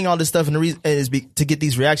why I'm saying all this stuff and the reason is to get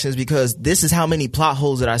these reactions because this is how many plot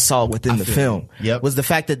holes that I saw within the film. Yep. Was the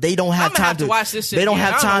fact that they don't have I'm gonna time have to watch this shit. They don't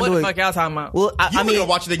again. have I time don't know to. what the fuck y'all talking about. Well, You I mean, gonna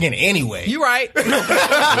watch it again anyway. You right.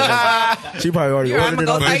 she probably already You're right. I'm ordered it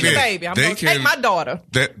gonna on go the take the They- baby. I'm they gonna take can- my daughter.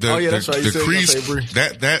 That Oh, yeah, that's right. You the said you were gonna say Brie.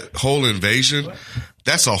 Kreese, that whole invasion,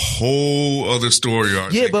 that's a whole other story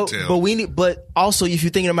arc. Yeah, they can but tell. we need. But also, if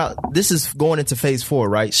you're thinking about this, is going into phase 4,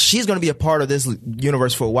 right? She's going to be a part of this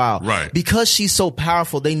universe for a while, Right. Because she's so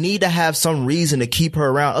powerful, they need to have some reason to keep her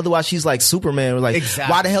around. Otherwise, she's like Superman. Like,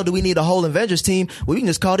 Exactly. why the hell do we need a whole Avengers team? Well, we can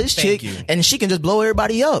just call this chick, you. and she can just blow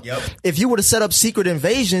everybody up. Yep. If you were to set up Secret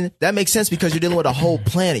Invasion, that makes sense because you're dealing with a whole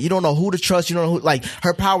planet. You don't know who to trust. You don't know who. Like,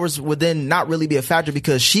 her powers would then not really be a factor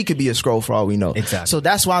because she could be a Skrull for all we know. Exactly. So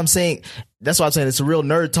that's why I'm saying. That's why I'm saying it's a real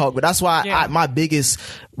nerd talk, but that's why Yeah. my biggest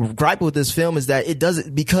gripe with this film is that it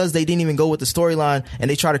doesn't, because they didn't even go with the storyline and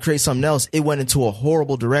they try to create something else, it went into a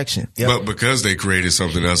horrible direction. But because they created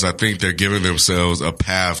something else, I think they're giving themselves a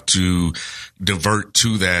path to divert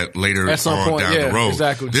to that later At some on point, down yeah, the road.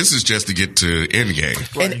 exactly. This is just to get to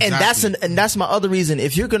Endgame. And that's my other reason.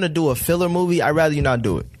 If you're gonna do a filler movie, I'd rather you not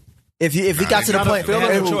do it. If it got to the Not a point,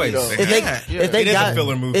 filler if, movie, though. if they It is a got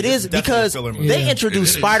filler movie. it is It's definitely a because filler movie. they It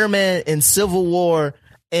introduced is. Spider-Man in Civil War,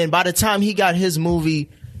 and by the time he got his movie,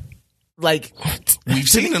 like We've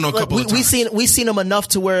seen him a couple of times. we seen him enough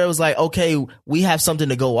to where it was like, okay, we have something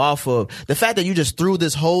to go off of. The fact that you just threw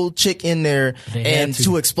this whole chick in there and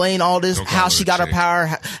to explain all this, Don't call how her she a got her chick. power,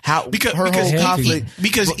 how Because her whole conflict.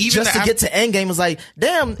 because But even just the to get to Endgame was like,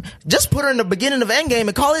 damn, just put her in the beginning of Endgame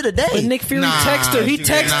and call it a day. But Nick Fury Nah, texted her. He dude,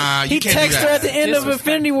 texted. nah, he you can't do texted her that. at the end of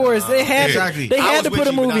Infinity Wars. They had Exactly. they I had was to with put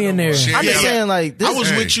a you, but movie not in no there. more. I'm just saying, like, this, I was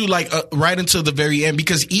Hey. with you like right until the very end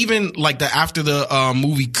because even like the after the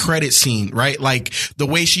movie credit scene, right? Like the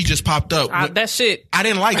way she just popped up. That shit. I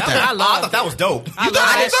didn't like I that. I thought that was dope. I love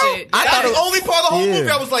that shit. That's the only part of the whole Yeah. movie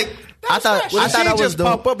I was like, I thought Well, I thought she that was just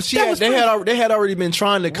dope. pop up. They had already been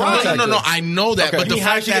trying to contact No, her. I know that. But you the mean how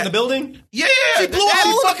fact she get in that the building? Yeah, She blew a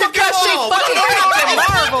hole in the fucking wall.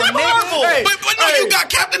 Marvel, nigga. But no, you got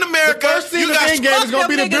Captain America. The first scene you of got Endgame is gonna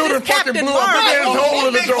be the building fucking blew up. Big ass hole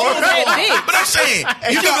in the door. But I'm saying,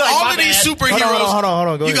 you got all of these superheroes. Hold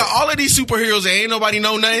on. Go You ahead. got all of these superheroes and ain't nobody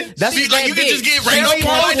know nothing. That's- like you can just get ran She up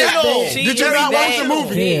on like that. Did you not watch the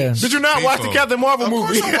movie? Yeah. Did you not watch the Captain Marvel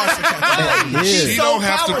movie? Of course I watched the Captain America. She don't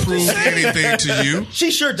have to prove anything to you.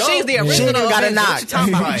 She sure does. She's the original. She ain't even got a Avenger. knock. What you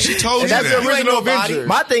talking about? She told you That's the that. original nobody. Avenger.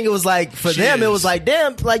 My thing, it was like for them, it was like,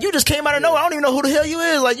 damn, like you just came out of nowhere. I don't even know who the hell you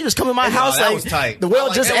is. Like you just come in my house. that Like was tight. the world I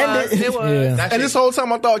like just that. ended. It was. Yeah. That And shit- this whole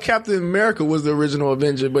time I thought Captain America was the original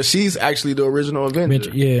Avenger, but she's actually the original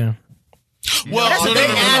Avenger. Yeah. Well, no. They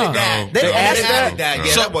added that. They added that.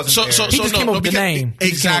 Yeah, that wasn't fair. He just came up with the name. He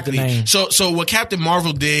just came up with Exactly. the name. So what Captain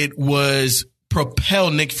Marvel did was propel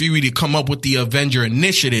Nick Fury to come up with the Avenger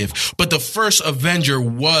initiative, but the first Avenger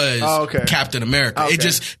was Captain America. Okay. It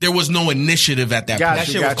just there was no initiative at that Gotcha, point.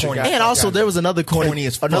 That shit was gotcha, corny. gotcha. And also, there was another Corny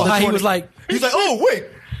as fuck. another How he corny- was like, He's like, oh wait,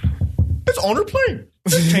 it's on her plane.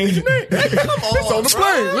 Let's change the name. Come on, It's on the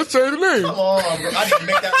plane. Let's change the name. Come on, bro. I didn't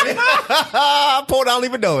make that. Paul, I don't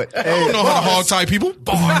even know it. I don't know how to hog tie people.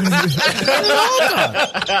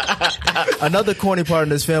 Another corny part in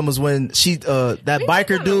this film was when she, that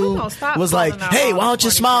biker we dude gonna stop was like, calling out "Hey, all why the don't you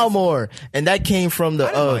corny smile parts. more?" And that came from the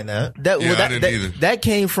didn't mind that. Yeah, I didn't either. that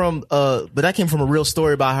came from but that came from a real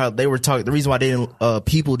story about how they were talking. The reason why they didn't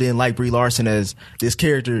people didn't like Brie Larson as this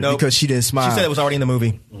character Nope. because she didn't smile. She said it was already in the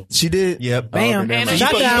movie. She did. Yep. bam. And You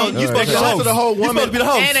supposed to be the Shout out to host. the whole You supposed woman. to be the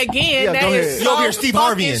host. And again, Yeah, that go is ahead. You over so here Steve fucking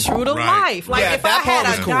Harvey-ing. true to Right. life. Like Yeah, if I that part had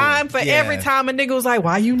was a cool. dime for Yeah. every time a nigga was like,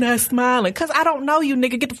 "Why you not smiling?" Because I don't know you,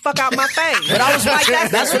 nigga. Get the fuck out my face. But I was like,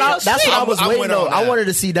 that's what I was I waiting went on. on I that. wanted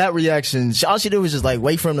to see that reaction. All she did was just like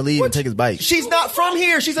wait for him to leave and take his bike. She's not from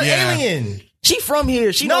here. She's an Yeah. alien. She from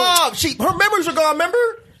here. She No, don't- her memories are gone. Remember?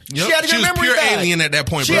 Yep. She had to She get was memory pure back. alien at that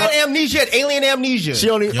point, She bro. had amnesia, had alien amnesia. She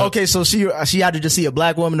only okay. So she had to just see a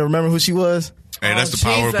black woman to remember who she was. Hey, that's the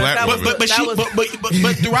power of Jesus, black that was- women. But That she was-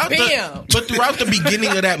 but throughout the beginning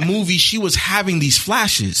of that movie, she was having these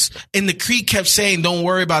flashes, and the Creed kept saying, "Don't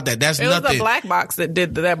worry about that. That's It was nothing." the black box that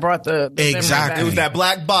brought the memory Exactly. back. It was that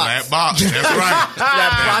black box. Black box. That's right.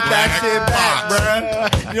 That brought that shit back,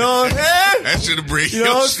 bruh. You know what I'm saying? That should have bring. You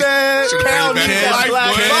know what I'm saying? Carol back needed to that life,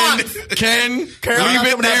 black boy. box. Ken, Carol leave got it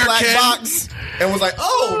some of that there, black Ken. box and was like,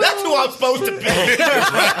 "Oh, that's who I'm supposed to be."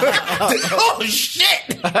 Oh shit!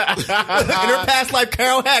 In her past life,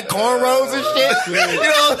 Carol had cornrows and shit. You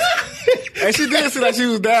know, And she did seem like she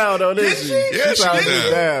was down, though, didn't she? Yeah, she sounded was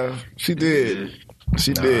like down. She did.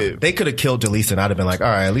 She did. they could have killed Jaleesa, and I'd have been like, "All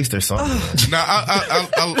right, at least there's something." Now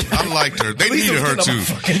I liked her. They needed her too.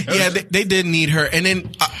 Yeah, they did need her, and then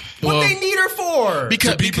What well, they need her for?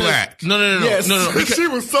 because To be black. No. Yes. No. Because She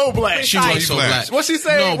was so black. she was so black. black. What she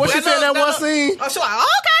say? No, What but- she say in that one scene? Oh, she like,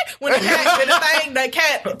 okay. When the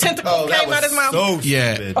cat tentacle Oh, that came out was his mouth. so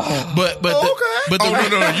Yeah, stupid. but okay. Oh no! You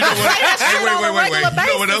know what? Hey, wait!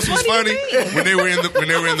 You know what else was What do you funny? mean? When they were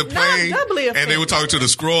in the plane doubly and they were talking to the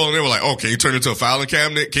scroll and they were like, "Oh, can you turn into a filing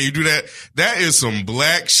cabinet? Can you do that?" That is some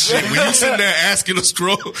black shit. When you sitting there asking a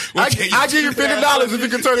scroll, well, can I give you $50 if you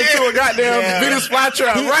can turn it into a goddamn Venus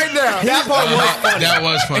flytrap right now. That part was funny. that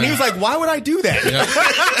was funny. And he was like, "Why would I do that?"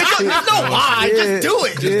 There's no why. Just do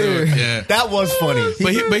it. yeah. That was funny.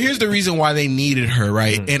 But here's the reason why they needed her,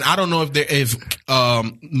 right? And I don't know if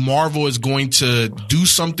Marvel is going to do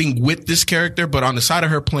something with this character, but on the side of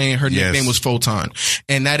her playing, her Yes. nickname was Photon,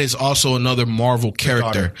 and that is also another Marvel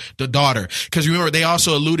character, the daughter. Because remember, they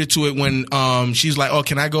also alluded to it when she's like, "Oh,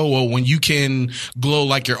 can I go?" Well, when you can glow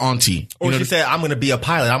like your auntie, Or she said, "I'm going to be a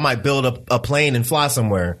pilot. I might build a plane and fly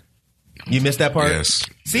somewhere." You missed that part? Yes.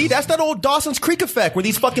 See, that's that old Dawson's Creek effect where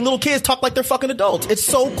these fucking little kids talk like they're fucking adults. It's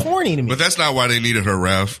so corny to me. But that's not why they needed her,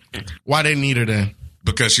 Ralph. why they need her then?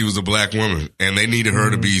 Because she was a black woman, and they needed her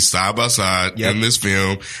to be side by side Yep. in this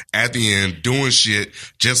film at the end, doing shit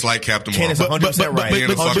just like Captain Ken is Marvel. 100% right. Being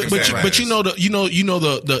a fucking badass. But you know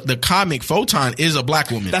the comic Photon is a black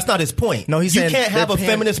woman. That's not his point. No, he's you saying can't have they're a paying-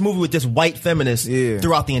 feminist movie with just white feminists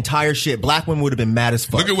throughout the entire shit. Black women would have been mad as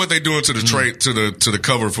fuck. Look at what they doing to the to the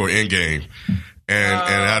cover for Endgame,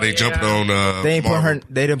 and how they jumped on. They ain't put Marvel. her.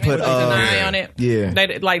 They didn't put. Deny on it. yeah.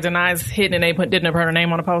 They like Denai's hidden and they didn't put her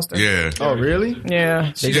name on the poster. Yeah. Oh, really? Yeah.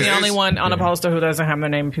 She's just- the only one on the poster who doesn't have the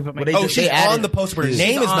name people make. they Oh, just- she's they added- on the poster, but her She's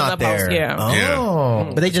name is on not the poster, there. yeah. Yeah.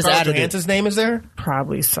 Oh. But they just Scarlett added it. Johansson's name is there?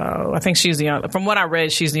 Probably so. I think she's the only. From what I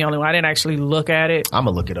read, she's the only one. I didn't actually look at it. I'm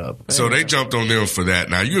gonna look it up. So they jumped on them for that.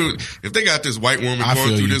 Now if they got this white woman I going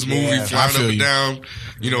feel through you. this movie, Yeah. I flying up feel and you. down,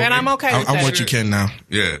 you know, And I'm okay with I'm that. what you can now.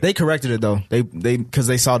 Yeah, They corrected it though. They because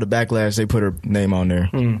they saw the backlash. They put her name on there.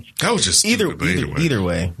 that was just Either stupid, but anyway. either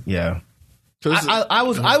way, yeah. So this is-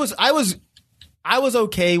 I was I was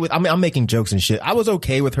okay with, I mean, I'm making jokes and shit. I was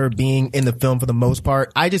okay with her being in the film for the most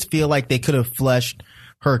part. I just feel like they could have fleshed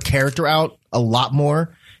her character out a lot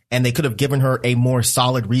more, and they could have given her a more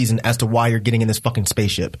solid reason as to why you're getting in this fucking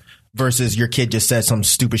spaceship versus your kid just said some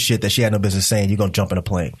stupid shit that she had no business saying. You're going to jump in a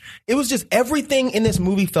plane. It was just everything in this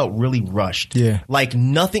movie felt really rushed. Yeah. Like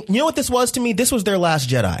nothing. You know what this was to me? This was their Last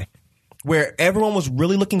Jedi, where everyone was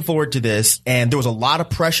really looking forward to this, and there was a lot of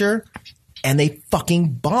pressure. And they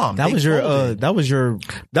fucking bombed. That They was folded.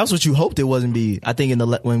 that's what you hoped it wasn't be. I think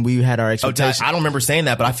when we had our Oh, expectations. I don't remember saying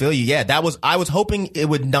that, but I feel you. Yeah, I was hoping it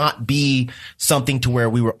would not be something to where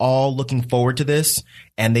we were all looking forward to this,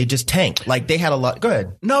 and they just tanked. Like they had a lot. Go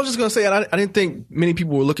ahead. No, I was just gonna say I didn't think many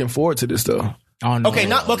people were looking forward to this though. Oh, no. Okay,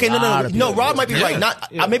 no. Rob might be right.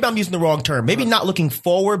 Maybe I'm using the wrong term. Maybe not looking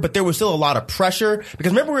forward, but there was still a lot of pressure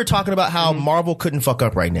because remember we were talking about how Marvel couldn't fuck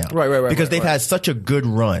up right now, Right, because they've had such a good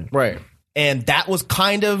run, Right. And that was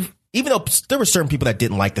kind of, even though there were certain people that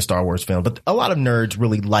didn't like the Star Wars film, but a lot of nerds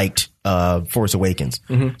really liked Force Awakens.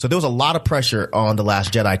 So there was a lot of pressure on The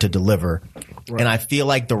Last Jedi to deliver. And I feel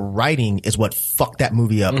like the writing is what fucked that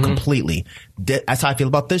movie up completely. That's how I feel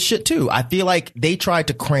about this shit too. I feel like they tried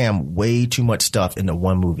to cram way too much stuff into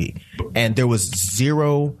one movie. And there was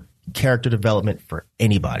zero character development for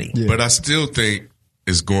anybody. But I still think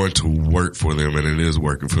it's going to work for them, and it is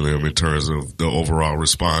working for them in terms of the overall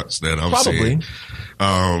response that I'm seeing.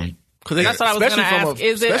 That's what I was going to ask.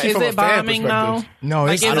 Is it bombing though? No,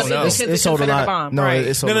 Like, I don't know. It's sold a considered lot. bomb, No, right?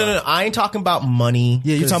 it's sold a lot. No. I ain't talking about money.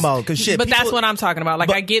 Yeah, you're talking about because shit. But that's people- what I'm talking about. Like,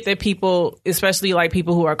 I get that people, especially like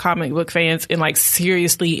people who are comic book fans and like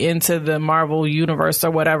seriously into the Marvel universe or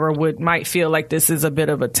whatever, might feel like this is a bit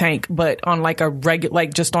of a tank. But on like a regular,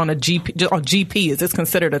 like just on a GP, just on GP, is this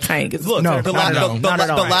considered a tank? Look, No, the not at all. Not at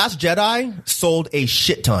all. Last Jedi sold a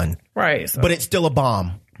shit ton, Right. So. but it's still a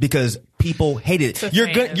bomb because people hated it. To You're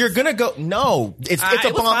fans. gonna go. No, it's a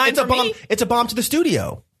It was bomb. fine It's a for bomb. me. It's a bomb to the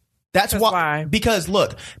studio. That's why. Because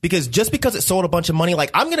just because it sold a bunch of money,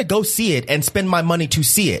 like I'm gonna go see it and spend my money to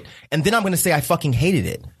see it, and then I'm gonna say I fucking hated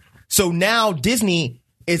it. So now Disney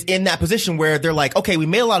is in that position where they're like, okay, we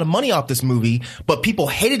made a lot of money off this movie, but people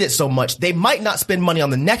hated it so much they might not spend money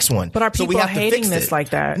on the next one. But are so we people have to hating fix this it. like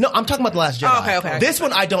that? No, I'm talking about The Last Jedi. Oh, okay. This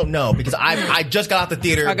one I don't know because I just got out the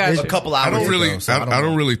theater I got a you. couple hours I don't really, ago. So I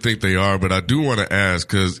don't really think they are, but I do want to ask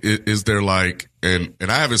because is there like, and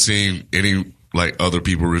I haven't seen any like other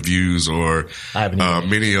people reviews or I haven't either.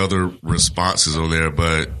 many other responses on there,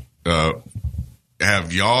 but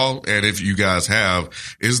have y'all, and if you guys have,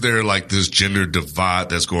 is there like this gender divide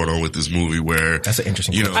that's going on with this movie where That's an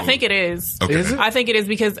interesting you know, question. I think it is. Okay. Is it? I think it is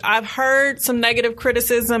because I've heard some negative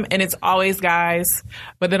criticism, and it's always guys.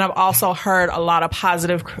 But then I've also heard a lot of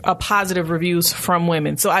positive reviews from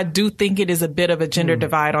women. So I do think it is a bit of a gender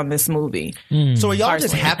divide on this movie. So are y'all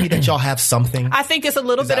just happy that y'all have something? I think it's a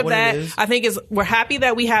little Is bit that of what it that. is? I think we're happy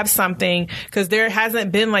that we have something because there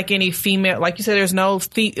hasn't been like any female, like you said, there's no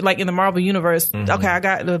like in the Marvel universe. Okay, I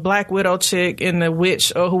got the Black Widow chick and the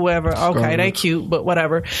witch or whoever. Okay, they cute, but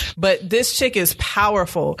whatever. But this chick is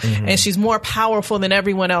powerful, and she's more powerful than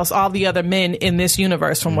everyone else, all the other men in this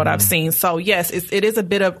universe, from what I've seen. So yes, it is a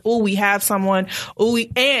bit of we have someone.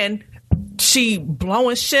 And she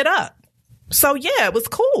blowing shit up. So yeah, it was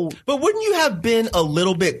cool. But wouldn't you have been a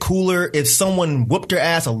little bit cooler if someone whooped her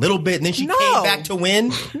ass a little bit and then she No. came back to win?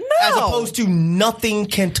 No. As opposed to nothing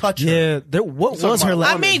can touch her. Yeah, what was her?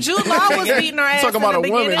 I mean, Jude Law was beating her ass. Talking in about the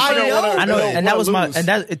a woman. beginning. She don't wanna- I know, don't and that wanna was my, lose. and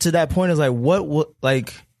that to that point is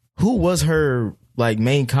like, who was her like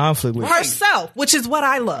main conflict with herself, which is what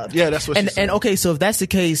I love. Yeah, that's what she And said. okay, so if that's the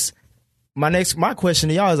case, my question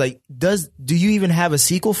to y'all is like, do you even have a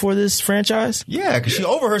sequel for this franchise? Yeah, because she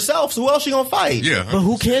over herself, so who else she gonna fight? yeah. But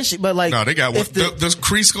who can she? But like, No, they got one. if the- The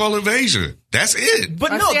Kree Skull invasion. That's it.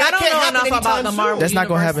 But no, See, I that don't can't know happen enough about anytime the soon. Marvel That's not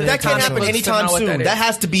gonna universe happen and That can't comic happen books to anytime know what soon. is. That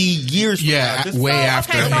has to be years from Yeah, now. Just- way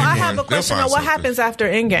after. Okay, so I have a They'll question. find What something. happens after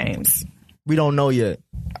Endgames? we don't know yet,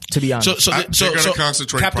 to be honest. They're going to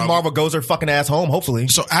concentrate. Captain probably- Marvel goes her fucking ass home, hopefully.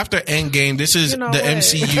 So after Endgame, this is You know the what?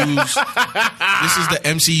 MCU's. This is the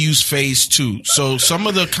MCU's phase 2. So some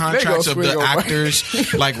of the contracts of swing the over.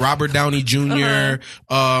 actors, like Robert Downey Jr.,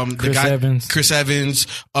 Chris Evans. Chris Evans,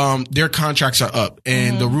 their contracts are up,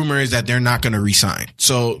 and the rumor is that they're not going to resign.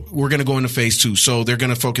 So we're going to go into phase 2. So they're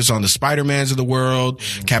going to focus on the Spider-Mans of the world,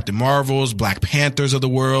 Captain Marvels, Black Panthers of the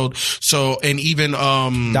world. So and even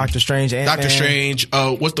Doctor Strange, Ant-Man. Doctor Strange.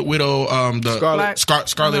 What's the widow? The Scarlet.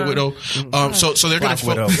 Scarlet Widow. So they're going to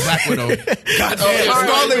Widow. Black Widow.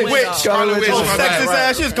 Scarlet Witch. Scarlet Witch. Oh, my sexist bad.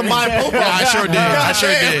 ass. She was combined profile. Yeah, I sure did. I sure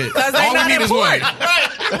did. Because they All we not need is one.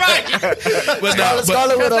 important. But no,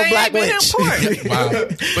 Scarlet Widow, They ain't Black been Witch. important.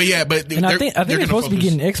 Wow. But yeah, but And I think they're supposed to be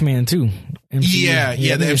getting X-Men too. Yeah,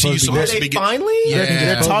 the MCU supposed to be finally.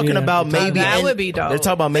 They're talking Yeah. about maybe That would be dope. They're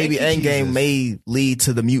talking about maybe Thank you, Endgame Jesus. may lead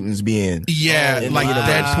to the mutants being like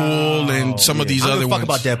Deadpool and some of these I other don't fuck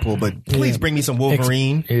ones. about Deadpool, but please bring me some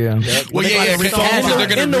Wolverine. Yeah. Well, yeah, because they're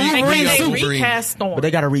going And to can they Wolverine. recast Storm? but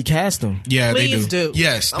they got to recast them. Yeah, Please they do.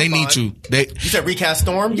 Yes, they I'm need fine. to. They You said recast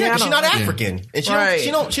Storm? Yeah, Yeah, I 'cause she's not don't- African, and Right.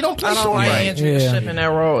 she don't play I don't Storm like right. Andrea Yeah. Shipp in that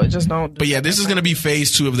role. It just don't. But yeah, this is going to be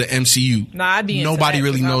phase 2 of the MCU. Nah, I'd be into Nobody that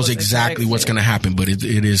really 'cause I knows was exactly into what's going to happen, but it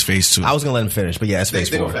is phase 2. I was gonna let him finish, but yeah, it's phase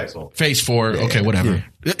 4. Phase 4. Okay, whatever.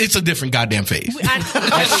 It's a different goddamn phase. Everybody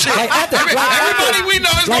we know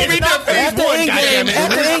it's going to be different. After Endgame,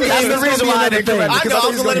 That's the reason why I didn't correct. I know I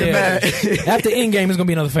was gonna let him finish. after Endgame is gonna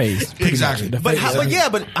be another phase. Pretty Exactly. much. The But phase-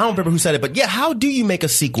 but I don't remember who said it. But yeah, how do you make a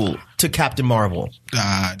sequel to Captain Marvel?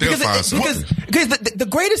 They'll find something. Because the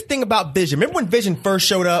greatest thing about Vision, remember when Vision first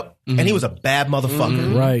showed up and he was a bad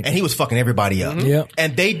motherfucker, Right. And he was fucking everybody up, Yep.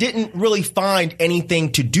 And they didn't really find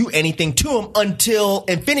anything to do anything to him until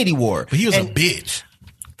Infinity War. But he was and, a bitch.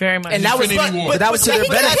 Very much. and that was Infinity War. But that was to their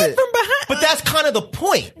benefit. But that's kind of the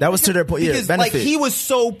point. That was to their point. Yeah, Because benefit. like he was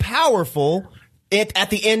so powerful at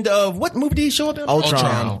the end of what movie did he show up in?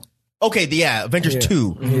 Ultron. Okay, Avengers 2.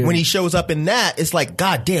 When he shows up in that, it's like,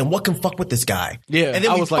 God damn, what can fuck with this guy? Yeah, And then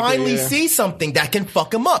I we was like that, finally yeah. see something that can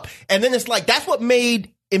fuck him up. And then it's like, that's what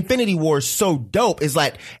made Infinity War so dope, is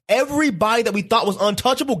like everybody that we thought was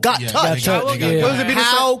untouchable got touched. They got Yeah. Does it be the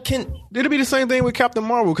How same? can... Did it be the same thing with Captain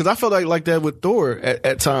Marvel? Because I felt like that with Thor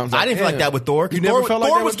at times. I didn't feel like that with Thor. 'Cause You never Thor, felt like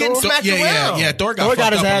Thor that was with getting Thor? smacked around. Yeah. Thor got Thor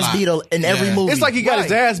got fucked his up a ass lot. beat in every Yeah. movie. It's like he got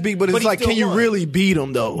his Right. ass beat, but But it's he like, still can you won. really beat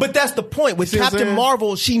him though? But that's the point. With See what I'm Captain saying?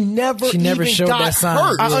 Marvel, she never never even showed got that sign.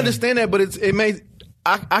 hurt. I understand that, but it may.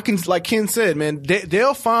 I can, like Ken said, man,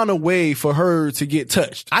 they'll find a way for her to get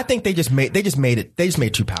touched. I think they just made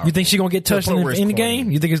it too powerful. You think she's gonna get touched To the in point the where it's game?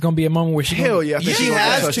 You think it's gonna be a moment where she? Hell yeah, I think She gonna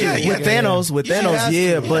has get touched. to. Yeah, with Thanos, has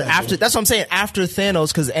yeah. to, But yeah. after that's what I'm saying. After Thanos,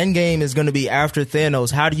 because Endgame is going to be after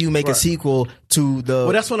Thanos. How do you make a sequel to the?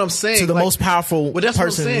 Well, that's what I'm saying. To the Like, most powerful Well, that's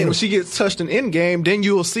person. what I'm saying. When she gets touched in Endgame, then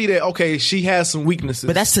you will see that okay, she has some weaknesses.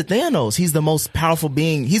 But that's to Thanos. He's the most powerful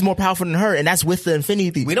being. He's more powerful than her, and that's with the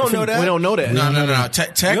Infinity. We don't know that. we don't know that. No. don't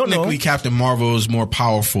Technically, know. Captain Marvel is more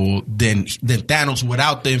powerful than Thanos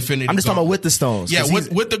without the Infinity. I'm just talking about Gauntlet. with the stones. Yeah, 'Cause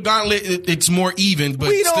with the gauntlet, it's more even. But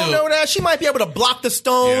We don't still, know that. She might be able to block the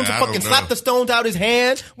stones Yeah, I or fucking don't slap know. the stones out his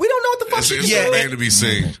hand. We don't know what the fuck It's, she it's can do. remain to be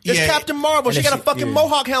seen. It's Yeah. Captain Marvel. She got a fucking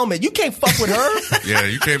mohawk helmet. You can't fuck with her. Yeah,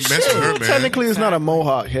 you can't mess with her, man. Technically, it's not a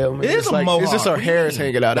mohawk helmet. It is It's a like, mohawk. It's just her What do you hair is mean?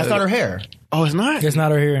 hanging out. That's of not it. her hair. Oh, it's not. It's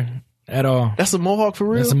not her hair at all. That's a mohawk for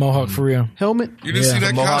real. That's a mohawk for real. helmet. You didn't see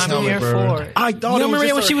that Mohawk costume? I'm here for it. I thought You it was remember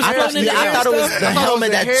just when her she was hair. running in the I air thought it was stuff? the I thought it was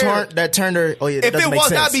helmet the hair. that turned her. Oh yeah, If it doesn't make was,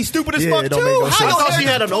 sense. that'd be stupid as Yeah, fuck it too. don't make no How sense. your I thought hair she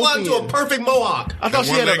had just an pull out into a opening. perfect mohawk? I thought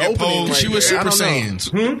she had an one-legged opening. pose. right She was there. I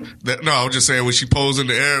Super don't know. Saiyans. No, I was just saying when she posed in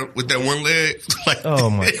the air with that one leg. Like, Oh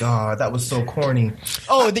my god, that was so corny.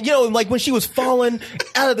 Oh, like when she was falling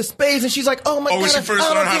out of the space and she's like, "Oh my Oh, god!" when she first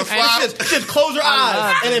learned how to fly? Just close her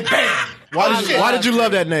eyes and then bam. Why did you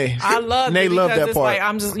love that, Nay? I love Nay it loved because that it's part. like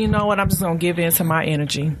I'm just, you know what? I'm just gonna give in to my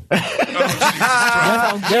energy.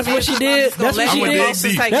 That's what she did. That's what Let she me did.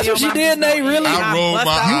 emotions take That's me what she over. did, Nate. Really? I rolled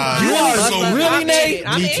my eyes. You are So really, Nate.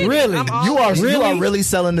 Really? You are really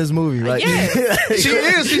selling this movie, right? Yes. She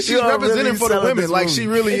is. She's You are representing really for the selling women. this Like movie. she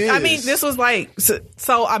really is. I mean, this was like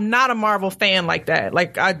so. I'm not a Marvel fan like that.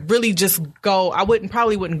 Like I really just go. I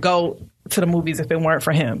probably wouldn't go to the movies if it weren't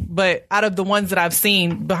for him. But out of the ones that I've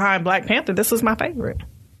seen behind Black Panther, this was my favorite.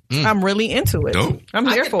 I'm really into it. Dope. I'm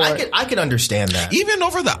here for it. I can understand that. Even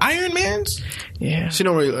over the Iron Mans? Yeah. she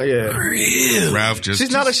don't really. Yeah, Ralph just.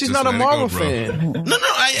 she's not a let it Marvel go, bro. fan. No,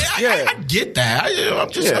 I get that. I'm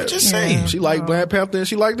just saying. She liked Black Panther and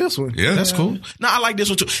she liked this one. Yeah, That's cool. No, I like this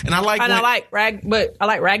one too, and I like. And when, I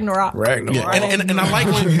like Ragnarok. Ragnarok. and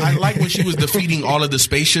I like when she was defeating all of the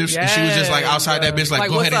spaceships, and she was just like outside that bitch, like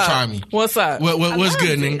go what's ahead and up? try me. What's up? What's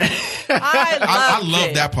good, nigga? I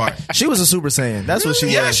love that part. She was a Super Saiyan. That's what she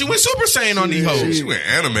Yeah, was. she went Super Saiyan on these hoes. She went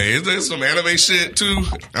anime. Is there some anime shit too?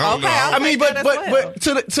 I don't know. I mean, like but that as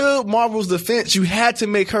well. to Marvel's defense, you had to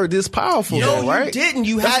make her this powerful, No, though, right? you didn't.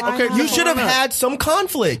 You That's- had. okay, You why should have not? had some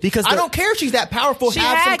conflict Because I the- don't care if she's that powerful. She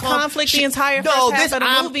have had some conflict the entire first half of the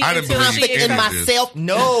I'm- movie I didn't until believe she conflict in accepted myself.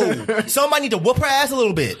 No, somebody need to whoop her ass a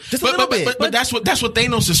little bit, just a little bit. But that's what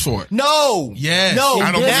Thanos is for. No, Yes. no.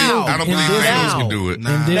 I don't now. believe. I don't believe Now. Thanos can do it.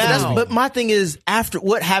 But But my thing is, after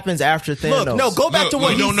what happens after Thanos? Look, no, go back to what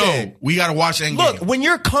we he don't said. know. We got to watch Endgame. Look, when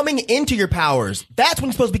you're coming into your powers, that's when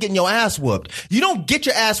you're supposed to be getting your ass whooped. You don't get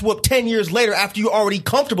your ass whooped 10 years later after you're already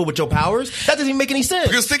comfortable with your powers. That doesn't even make any sense.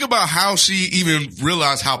 Because think about how she even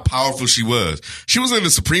realized how powerful she was. She was in the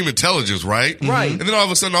Supreme Intelligence, right? Right. And then all of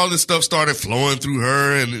a sudden, all this stuff started flowing through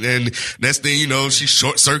her, and next thing you know, she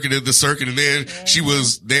short-circuited the circuit, and then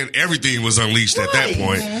then everything was unleashed at that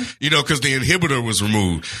point. You know, because the inhibitor was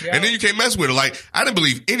removed. And then you can't mess with her. Like, I didn't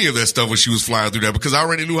believe any of that stuff when she was flying through that because I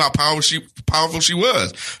already knew how powerful she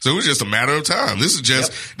was. So it was just a matter of time. This is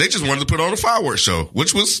just, they just wanted to put on a fireworks show,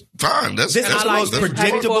 which was fine. This is the most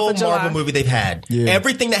predictable Marvel movie they've had. Yeah.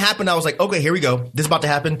 Everything that happened, I was like, okay, here we go. This is about to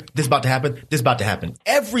happen. This is about to happen. This is about to happen.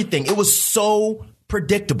 Everything. It was so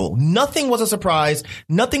predictable. Nothing was a surprise.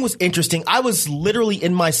 Nothing was interesting. I was literally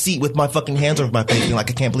in my seat with my fucking hands over my face being like,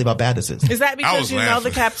 I can't believe how bad this is. Is that because you know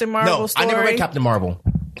the Captain Marvel story? I never read Captain Marvel.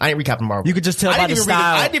 I didn't read Captain Marvel. You could just tell by the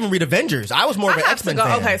style. I didn't even read Avengers. I was more of an X-Men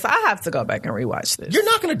fan. Okay, so I have to go back and rewatch this. You're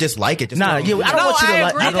not going to dislike it. I don't want you to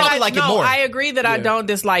like. I'd probably like it more. I agree that I don't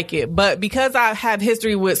dislike it, but because I have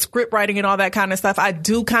history with script writing and all that kind of stuff, I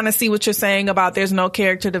do kind of see what you're saying about there's no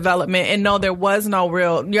character development, and no, there was no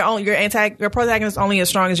real. Your protagonist is only as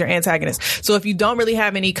strong as your antagonist. So if you don't really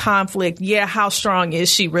have any conflict, how strong is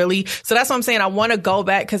she really? So that's what I'm saying. I want to go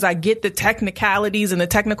back because I get the technicalities and the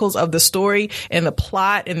technicals of the story and the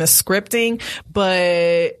plot and the scripting.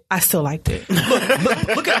 But I still liked it.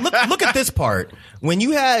 Look at this part. When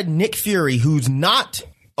you had Nick Fury, who's not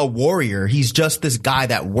a warrior, he's just this guy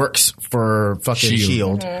that works for fucking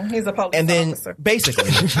Shield. He's a police and then officer.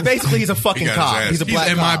 basically he's a fucking cop. He's a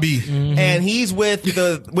black cop. MIB. And he's with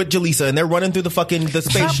Jaleesa, and they're running through the spaceship.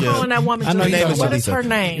 Stop calling that woman Jaleesa. What is her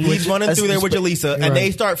name? He's running through there with Jaleesa, and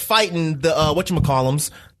they start fighting the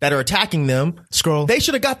whatchamacallums that are attacking them. Skrull. They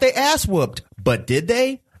should have got their ass whooped, but did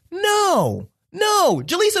they? No.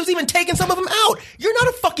 Jaleesa's even taking some of them out. You're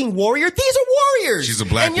not a fucking warrior. These are warriors. She's a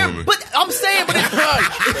black woman. But I'm saying,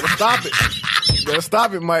 Stop it. You better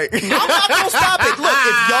stop it, Mike. I'm not going to stop it. Look,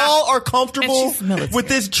 if y'all are comfortable with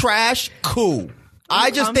this trash, cool. I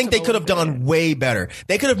just think they could have done way better.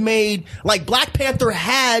 They could have made, like, Black Panther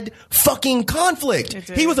had fucking conflict.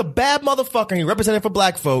 He was a bad motherfucker. He represented for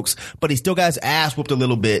black folks, but he still got his ass whooped a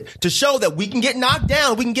little bit to show that we can get knocked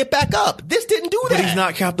down, we can get back up. This didn't do that. But he's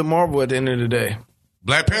not Captain Marvel at the end of the day.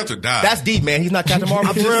 Black Panther died. That's deep, man. He's not Captain Marvel.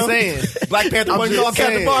 I'm just saying. Black Panther wasn't called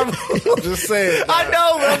Captain Marvel. I'm just saying. I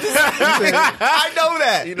know, bro. I know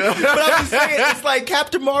that. You know? But I'm just saying, it's like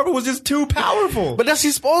Captain Marvel was just too powerful. But that's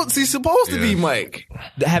he's supposed to be, Mike.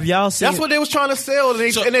 Have y'all seen? That's what they was trying to sell, and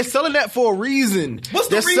they're selling that for a reason. What's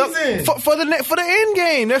the reason? For the end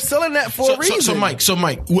game, they're selling that for a reason. So Mike, so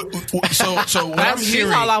what I'm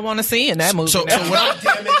hearing, all I want to see in that movie. So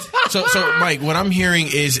Mike, what I'm hearing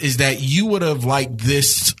is that you would have liked this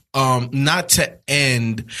not to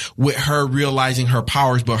end with her realizing her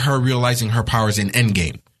powers, but her realizing her powers in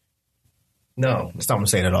Endgame. No, that's not what I'm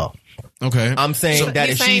saying at all. Okay, I'm saying that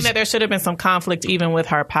he's saying that there should have been some conflict even with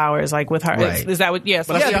her powers, like with her. Right. Is that what? Yes.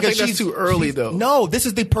 But I think that's too early, though. No, this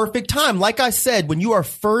is the perfect time. Like I said, when you are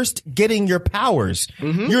first getting your powers,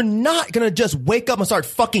 you're not gonna just wake up and start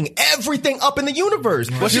fucking everything up in the universe.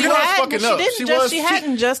 Well, she was fucking up. She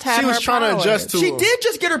hadn't just had her powers. She was trying to adjust to She him. did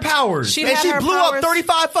just get her powers, she and she blew up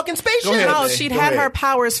 35 fucking spaceships. No, she'd had her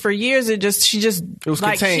powers for years. It was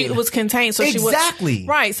contained. It was contained. So exactly.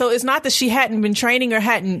 Right. So it's not that she hadn't been training or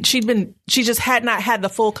she just had not had the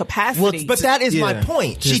full capacity. Well, but that is my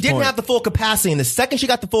point. She didn't have the full capacity, and the second she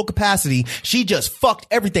got the full capacity, she just fucked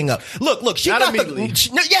everything up. Look, she not got immediately.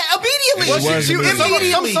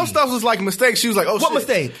 Immediately. Some stuff was like mistakes. She was like, "Oh, what shit.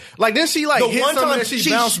 mistake?" Like then she like hit something and she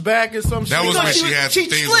bounced back and some shit. That was when she had she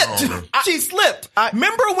things slipped. on her. She slipped.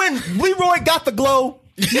 Remember when Leroy got the glow?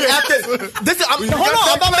 Hold on,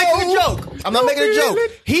 I'm not making a joke. I'm not making a joke.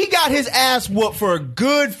 He got his ass whooped for a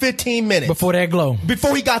good 15 minutes before that glow.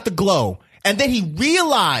 Before he got the glow. And then he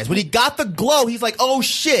realized when he got the glow, he's like, oh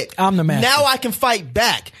shit. I'm the master. Now I can fight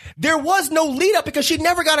back. There was no lead up because she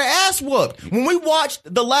never got her ass whooped. When we watched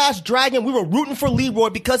The Last Dragon, we were rooting for Leroy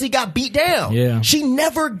because he got beat down. Yeah. She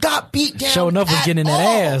never got beat down. Sure enough was getting in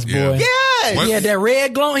that ass, boy. Yeah. He had that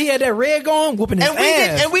red glow. He had that red going, whooping his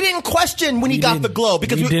ass. And we didn't question when he got the glow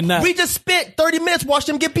because we just spent 30 minutes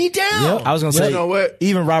watching him get beat down. Yep. I was going to say, you know what?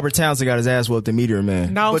 Even Robert Townsend got his ass whooped in Meteor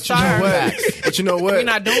Man. No, but you know what? But you know what? We're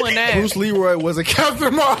not doing that. Bruce Leroy was a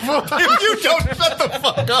Captain Marvel. If you don't shut the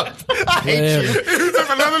fuck up, I hate you. He was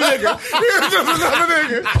just another nigga.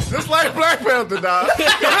 Just like Black Panther, dog.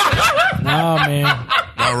 Nah, man.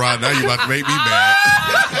 All right, now you about to make me mad.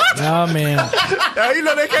 Oh man, You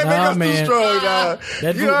know they can't make us man. too strong, dog.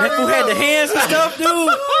 that You fool already had the know. hands and stuff, dude.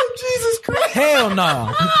 Oh, Jesus Christ. Hell no,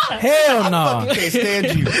 hell no. Can't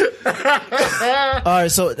stand you. All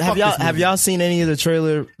right, so have y'all seen any of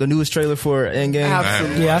the newest trailer for Endgame?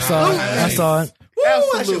 Absolutely. Yeah, I saw it. I saw it.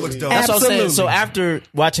 That shit looks dope. That's what I'm saying. Absolutely. So after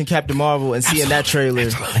watching Captain Marvel and seeing that trailer,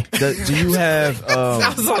 do you have?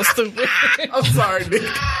 So stupid. I'm sorry, Nick.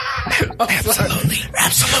 Absolutely.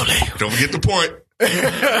 Don't forget the point.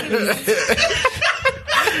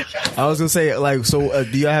 I was gonna say, like, so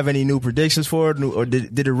do y'all have any new predictions for it, or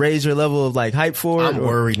did it raise your level of like hype for it? I'm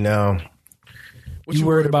worried now. You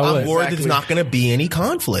worried about I'm what? worried there's not going to be any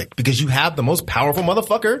conflict because you have the most powerful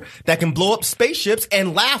motherfucker that can blow up spaceships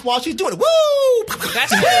and laugh while she's doing it. Woo! That's Y'all catch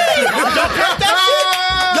that shit?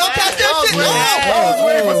 Y'all catch that shit? I was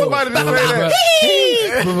waiting for somebody to say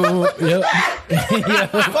that.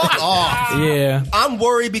 Fuck off. Yeah. I'm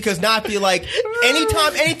worried because now I feel like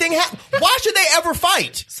anytime anything happens, why should they ever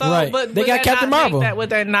fight? So, Right. but They would got that Captain not make Marvel. Would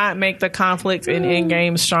that not make the conflict in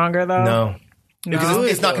Endgame stronger though? No. Because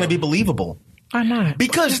it's not going to be believable. Why not?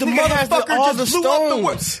 Because the nigga has motherfucker all just the blew up the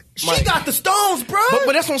world. stones, She Mike. got the stones, bro.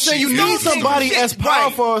 But that's what I'm saying. You She need got somebody shit. as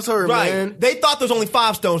powerful as her, right. man. They thought there's only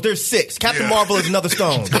 5 stones. There's 6. Captain Yeah. Marvel is another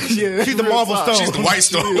stone. Yeah, She's the real Marvel talk. stone. She's the white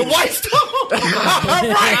stone. The white stone.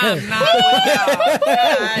 right. I'm not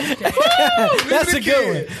with y'all. That's a good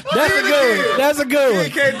one. That's a good one. That's a good one.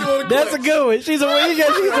 can't do it That's a good one. She's a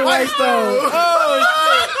white stone. Oh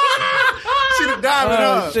She the diamond,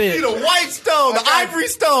 Oh, huh? shit. She's the white stone. The ivory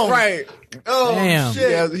stone. Right. Oh, Damn. shit.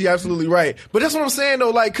 Yeah, you're absolutely right. But that's what I'm saying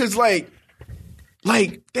though, like, cause like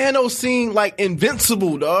Thanos seemed like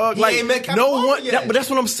invincible, dog. He Like ain't met Captain no Marvel one. yet. But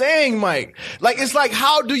that's what I'm saying, Mike. Like it's like,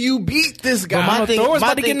 how do you beat this guy? my thing- Thor's my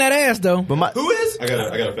about to get thing- in that ass though. But my Who is? I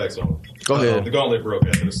got a fact on. Go ahead. The gauntlet broke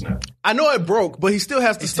after the snap. I know it broke, but he still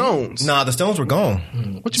has the stones. Nah, the stones were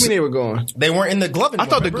gone. What you mean they were gone? They weren't in the glove I anymore.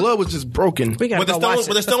 thought the remember? glove was just broken. We gotta Were the go stones, watch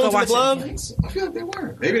were the it. stones in the Let's go watch it. glove? I feel like they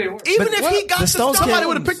were. Maybe they were. Even if he got the stones stones, Somebody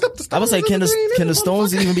would have picked up the stones. I would say, can the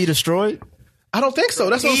stones even be destroyed? I don't think so.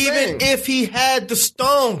 That's what I'm saying. even if he had the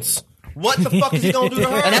stones, what the fuck is he gonna do to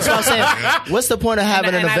her? And that's what I'm saying. What's the point of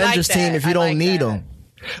having an and I like Avengers that. team if you I don't like need that. them?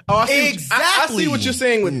 Oh, I see Exactly. I see what you're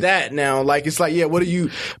saying with that now. Like it's like, yeah, what do you?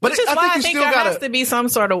 But Which is why I think still there gotta. has to be some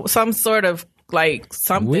sort of like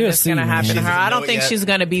something We'll that's see, going to man. happen She to her. doesn't I know don't it think yet. she's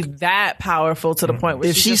going to be that powerful to the point where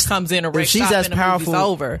If she she's- just comes in and if wrecks she's shop as and the movie's powerful-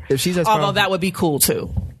 over. if she's as Although powerful- that would be cool too.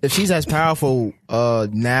 If she's as powerful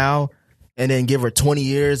now, and then give her 20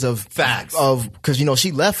 years of Facts. because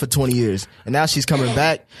she left for 20 years and now she's coming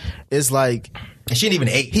back. It's like And she didn't even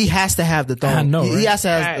ate. he has to have the stone. I know, He right? has to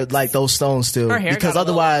have Facts. like those stones still, Her hair because got a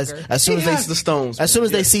little otherwise, longer. as soon He as they has the stones, as soon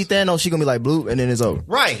as man, they see Thanos, she gonna be like bloop, and then it's over.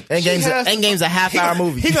 Right. Endgame's a half-hour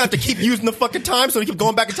movie. He's gonna have to keep using the fucking time, so he keep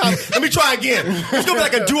going back in time. Let me try again. It's gonna be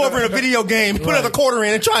like a do-over in a video game. Put another quarter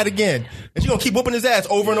in and try it again. And she's gonna keep whooping his ass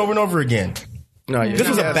over and over and over again. No, yeah, This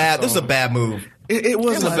was he a has bad. the This is a stones. bad move. It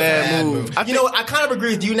wasn't a bad move. You know what? I kind of agree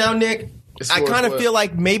with you now, Nick. I far as kind of what? feel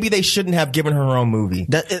like maybe they shouldn't have given her own movie.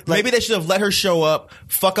 Maybe they should have let her show up,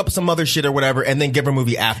 fuck up some other shit or whatever, and then give her a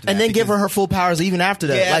movie after that. And then give her full powers even after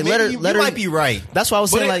that. Yeah, like let her. maybe Let you her. might be right. That's why I was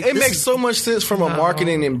But saying like it this makes is- so much sense from a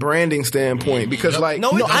marketing and branding standpoint because like No,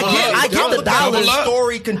 it I doesn't. get the dollars. The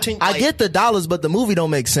story continues. I get the dollars, but the movie don't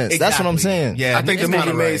make sense. That's what I'm saying. Yeah, I think the it's movie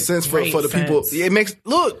kinda made right. sense for Great the people. sense. It makes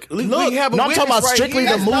look. We have a No, I'm talking about witness right strictly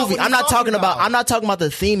here. the That's not movie. what I'm he's not talking talking about. about. I'm not talking about the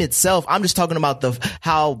theme itself. I'm just talking about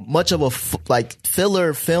how much of a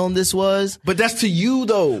filler film this was. But that's to you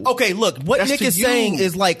though. Okay, look, what That's Nick to is you. saying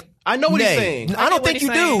is like. I know what he's Nay. saying. I don't what think he's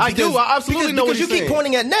you saying. do. I do. I absolutely know what because you he's keep saying.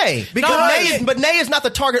 pointing at Nay. Because Nay is not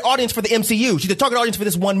the target audience for the MCU. She's the target audience for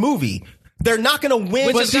this one movie. They're not going to win.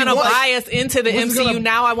 Which is going to buy us into the MCU.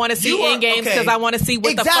 Now I want to see Endgames because I want to see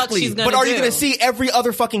what the fuck she's going to do. But are you going to see every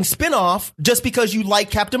other fucking spinoff just because you like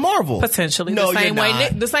Captain Marvel? Potentially. No, the same you're way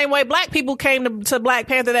not. the same way black people came to Black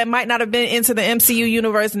Panther that might not have been into the MCU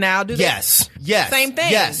universe now, do they? Yes. Same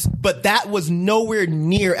thing. Yes. But that was nowhere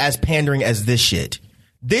near as pandering as this shit.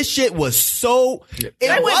 This shit was so. It They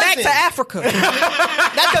went back wasn't. to Africa.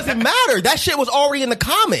 That doesn't matter. That shit was already in the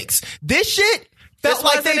comics. This shit felt This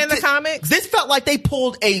like wasn't they in the did- comics? This felt like they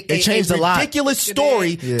pulled a changed a lot. ridiculous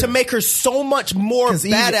story to make her so much more 'Cause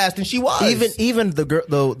even- badass than she was. Even the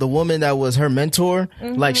girl, the woman that was her mentor,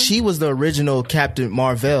 like she was the original Captain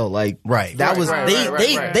Marvel. Like Right. that Right, was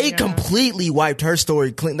right. they completely wiped her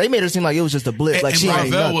story clean. They made her seem like it was just a blip. Like and she ain't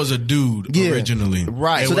Marvel nothing. was a dude Yeah. originally,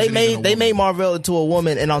 Right. So It they wasn't even a made woman. Marvel into a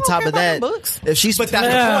woman, and on top care of about that, them books. if she's But that's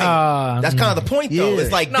Yeah. the point. That's kind of the point, though. Yeah.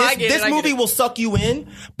 It's like No, I get this it, I get movie it. will suck you in,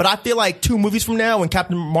 but I feel like 2 movies from now, when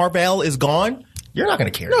Captain Marvel is gone, You're not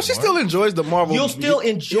going to care. No, she anymore. still enjoys the Marvel. You'll still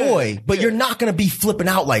enjoy, but you're not going to be flipping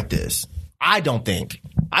out like this. I don't think.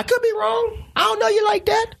 I could be wrong. I don't know you like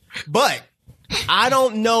that. But I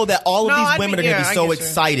don't know that all of these women are going to be so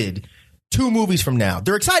excited 2 movies from now.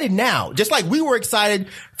 They're excited now, just like we were excited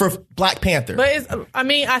for Black Panther. But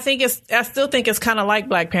I still think it's kind of like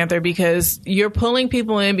Black Panther because you're pulling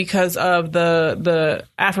people in because of the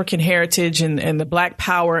African heritage and the Black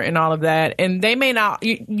power and all of that. And they may not,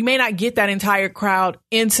 you may not get that entire crowd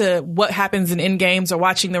into what happens in Endgames or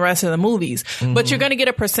watching the rest of the movies, but you're going to get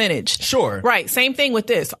a percentage. Sure. Right. Same thing with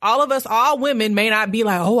this. All women may not be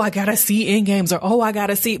like, oh, I got to see Endgames or, oh, I got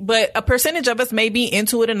to see, but a percentage of us may be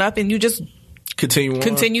into it enough and you just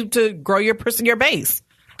continue to grow your base.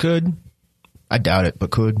 Could. I doubt it, but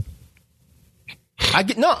could.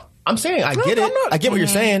 I'm saying I get it. I get what you're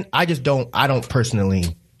saying. I don't personally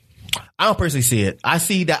see it. I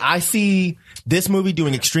see this movie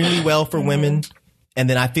doing extremely well for women. And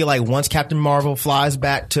then I feel like once Captain Marvel flies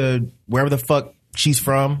back to wherever the fuck she's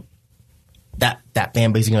from, that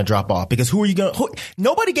fan base is going to drop off because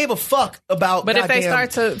nobody gave a fuck about. But if they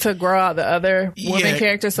start to grow out the other women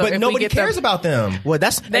characters, so but if nobody cares about them. Well,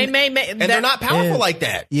 they're not powerful like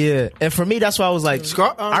that. Yeah, and for me, that's why I was like,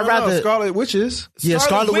 I'd rather Scarlet Witches. Yeah,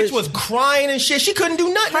 Scarlet Witch was crying and shit. She couldn't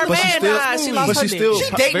do nothing. Her man died. She lost her dick.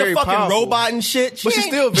 She dating a fucking robot and shit. But she's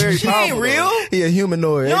still very she powerful. She ain't real. Yeah,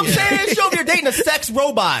 humanoid. You know what I'm saying? She over here dating a sex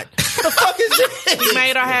robot. The fuck is this? He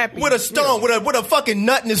made her happy. With a stone, with a fucking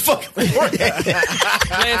nut in his fucking forehead.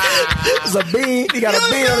 It's a bean. He got a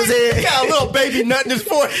bean on his head. He got a little baby nut in his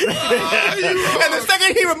forehead. And the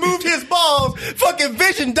second he removed his balls, fucking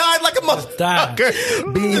Vision died like a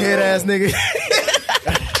motherfucker. Bean head ass nigga.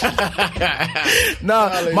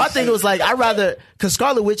 No, my thing was like, because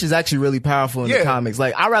Scarlet Witch is actually really powerful in the comics.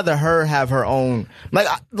 Like, I'd rather her have her own.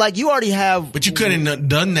 Like you already have. But you couldn't have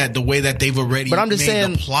done that the way that they've already. But I'm just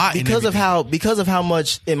saying, the plot because of how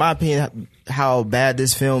much, in my opinion, how bad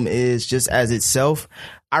this film is just as itself.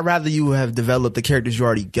 I'd rather you have developed the characters you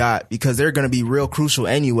already got because they're going to be real crucial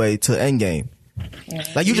anyway to Endgame.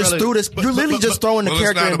 Like you just threw this, you're literally just throwing the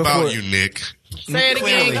character in before. It's not about you, Nick. Say it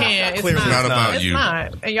again, Ken. It's not about you. It's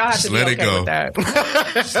not. And y'all have Just to be let okay it go. with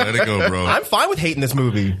that. Just let it go, bro. I'm fine with hating this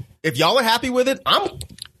movie. If y'all are happy with it, I'm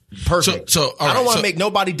perfect. So I don't want to make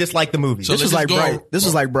nobody dislike the movie. So This was like Bright. This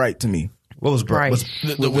was like Bright to me. What was Bright?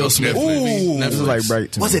 The Will Smith movie. This was like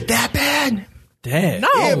Bright to me. Was it that bad? Damn. No,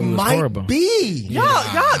 It was might horrible. be. Y'all,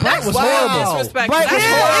 that was wow. horrible. Disrespectful. Bright was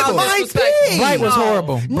That's horrible. It might disrespectful. be. Bright was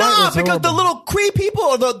horrible. Bright Nah, was because horrible. the little Cree people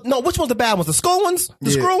or which one's the bad ones? The skull ones? The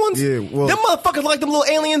Yeah, screw ones? yeah, well- them motherfuckers like them little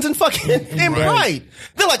aliens in fucking in Bright.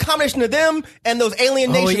 They're like a combination of them and those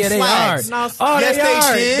Alien Nation yeah, they flags. are. No, Oh, yes, they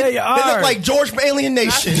are. did. They are. look like George from Alien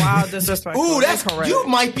Nation. That's wild disrespectful. Ooh, that's correct. you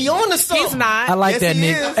might be on to something. He's not. I like Yes, that, he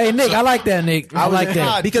Nick. is. Hey, Nick, I like that, Nick. I like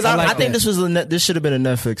that. Because I like I think that. this should have been a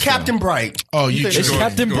Netflix Captain Bright. Oh, you It's tripping.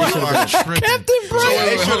 Captain Bright. You are tripping. Captain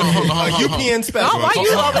Bright. Hold on. A UPN special. Oh, why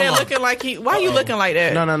you Hold on, over there hold on. looking like why you looking like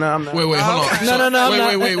that? No, I'm not. Wait, hold on. No, I'm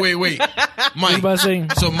not. Wait. Mike. about to say?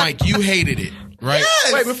 So, Mike, you hated it, right?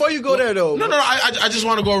 Wait, before you go there though. No. I just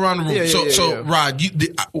want to go around the room. Yeah, So, yeah. Rod,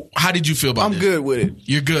 how did you feel about I'm this? good with it.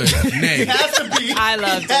 You're good. Nick. has to be. I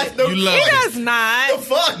loved it. You love He it. does not.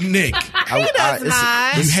 Fuck. Nick. He does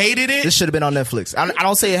not. You hated it? This should have been on Netflix. I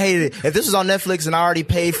don't say I hated it. If this was on Netflix and I already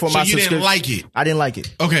paid for So my you subscription, didn't like it? I didn't like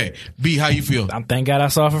it. Okay. B, how you feel? Thank God I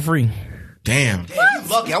saw it for free. Damn. You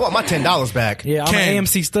lucky. I want my $10 back. Yeah, I'm Ken. an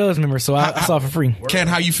AMC Studs member, so I saw it for free. Ken,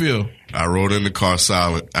 how you feel? I rode in the car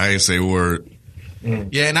silent. I ain't say a word.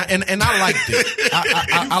 Yeah, and I liked it.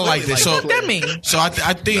 I liked it. So What that mean? So I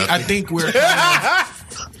think we're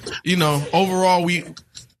kind of, overall we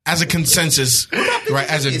as a consensus, right?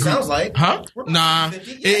 As a It group, sounds like. huh? Nah,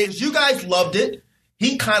 You guys loved it.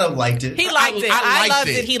 He kind of liked it. He liked it. I loved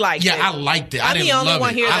it. He liked it. Yeah, I liked it. I I'm the didn't only love one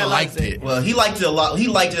it. here I that liked loves it. it. Well, he liked it a lot. He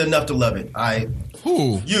liked it enough to love it.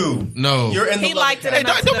 Who? You. No. You're in the He loving liked it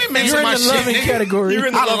category. enough. Don't be mentioning You're my in the shit, loving nigga. category. You're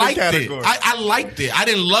in the I loving liked category. it. I liked it. I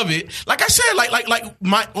didn't love it. Like I said, like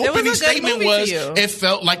my was a opening good statement movie was to you. it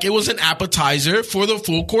felt like it was an appetizer for the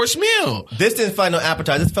full course meal. This didn't feel like no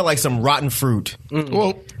appetizer. This felt like some rotten fruit.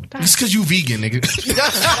 Well, it's because you vegan, nigga.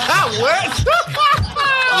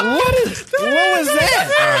 What was that?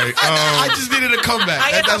 All right. I just needed a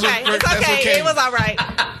comeback. It's That's okay. what- It's that's what okay. came. It was all right.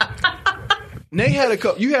 Nate had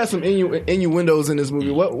you had some innuendos in this movie.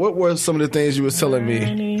 What were some of the things you was telling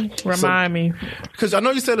me? Remind me. Because I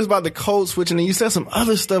know you said this about the code switching, and you said some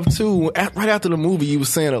other stuff too. Right after the movie, you was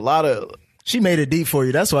saying a lot of She made it deep for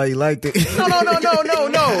you. That's why you liked it.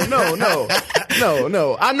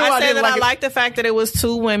 No. I know I I said didn't that like I it. liked the fact that it was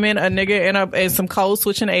two women, a nigga and some code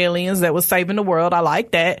switching aliens that was saving the world. I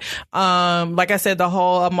like that. Like I said, the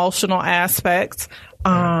whole emotional aspect.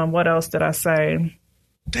 What else did I say?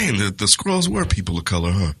 Dang, the Skrulls were people of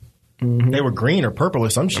color, huh? They were green or purple or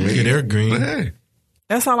some shit. Yeah, they're green. But hey,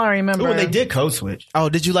 That's all I remember. Ooh, they did code switch. Oh,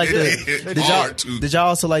 did you like hard to- did y'all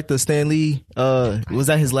also like the Stan Lee? Was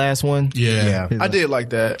that his last one? Yeah. I did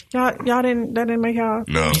like that. Y'all didn't. That didn't make y'all.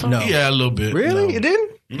 no. Yeah, a little bit. Really? It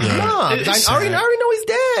didn't? Nah, It's I already know he's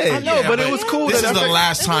dead. I know, but it was cool. This that is the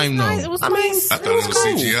last time, though. It was I mean, nice. I thought it was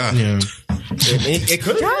CGI. Yeah. it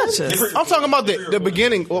could have. I'm talking about the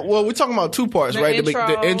beginning. Well, we're talking about two parts, The right? intro.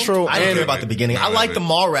 The intro I didn't and care about the beginning. I liked the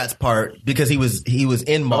Mallrats part because he was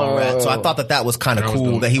in Mallrats, so I thought that was kind of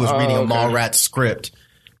cool that he was reading a Mallrats script.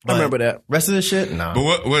 I remember that. Rest of the shit, no.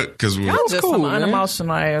 But what? Because Y'all just cool, some man.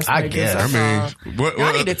 unemotional ass. I niggas, guess. that's I mean, all. what?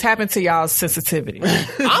 Y'all need to tap into y'all's sensitivity.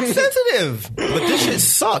 I'm sensitive, but this shit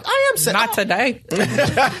sucked. I am sensitive. Not today.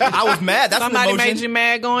 I was mad. That's Somebody an emotion. made you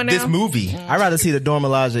mad going This there. movie. I'd rather see the Dora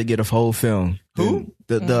Milaje get a whole film. Who?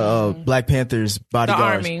 The Black Panthers The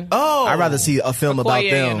bodyguards. army. Oh, I'd rather see a film about Okoye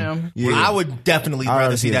them. and them. Yeah. I would definitely I'd rather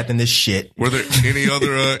rather see see that it. than this shit. Were there any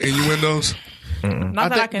other innuendos? Not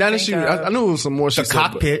that I can Dennis, think I of. knew it was some more The shit. said,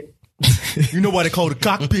 but- cockpit. You know why they call it a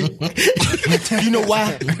cockpit? You know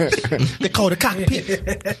why? They call it a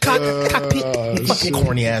cockpit. Cockpit. Fucking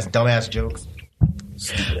corny ass, dumb ass jokes.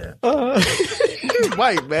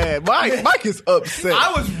 Mike, man. Mike is upset.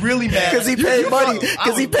 I was really mad Because he paid money.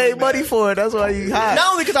 Because he paid money for it. That's why he hot.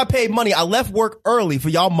 Not only because I paid money, I left work early for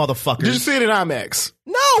y'all motherfuckers. Did you see it in IMAX?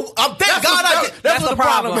 No, thank God I did. That's the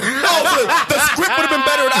problem. No, the script would have been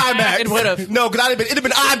better at IMAX. It would've. No, because it'd have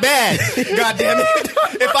been iBad. God damn it.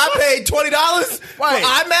 If I paid $20 for Right.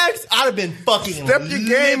 IMAX, I'd have been fucking Step your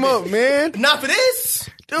game up, man. Not for this.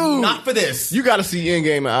 Dude. Not for this. You got to see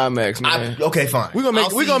Endgame in IMAX, man. Okay, fine. We're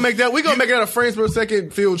gonna make that a frames per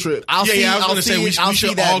second field trip. I'll see. I was I'll going to say see- we I'll see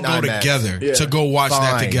should that all in go IMAX. together Yeah. to go watch that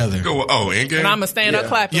Fine. together. Go. Endgame. And I'm going to stand up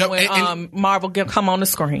clapping Yep, when and- Marvel come on the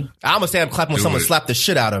screen. I'm gonna stand clapping when Do someone it. slapped the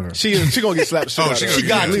shit out of her. She gonna get slapped. Oh, she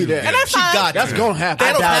got to. to. that. And that's She fine. got That's to. gonna happen.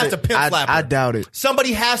 They don't doubt have it. to pimp slap her. I doubt it.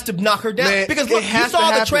 Somebody has to knock her down. Man, because it look, you has saw to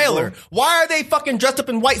the happen, trailer. bro. Why are they fucking dressed up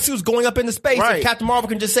in white suits going up into space Right. if Captain Marvel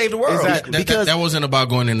can just save the world? Exactly. That wasn't about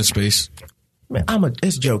going into space. Man,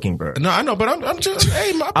 it's joking, bro. No, I know, but I'm just.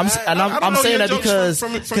 Hey, my I'm bad. I don't I'm know saying your that jokes because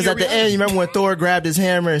from at your the end, you remember when Thor grabbed his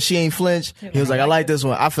hammer and she ain't flinch? He was like, "I like this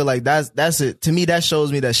one." I feel like that's it. To me, that shows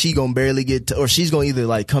me that she gonna barely get, or she's gonna either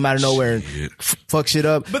like come out of nowhere and fuck shit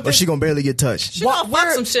up, or she gonna barely get touched. She gonna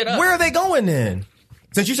fuck some shit up. Where are they going then?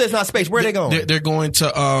 Since you said it's not space, where are they going? They're going to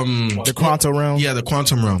The quantum realm. Yeah, the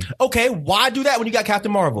quantum realm. Okay, why do that when you got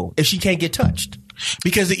Captain Marvel if she can't get touched?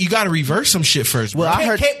 Because you got to reverse some shit first. Bro. Well, I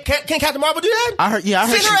heard. Can Captain Marvel do that? I heard. Yeah, I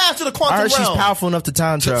heard. Send her ass to the quantum I heard realm. she's powerful enough to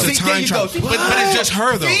time travel. See, there you go. See, But it's just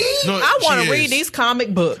her though. See? No, I want she to read is. these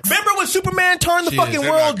comic books. Remember when Superman turned the She fucking is.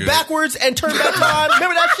 They're world not good. backwards and turned back time?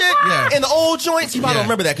 Remember that shit? Yeah. In the old joints? You probably don't Yeah.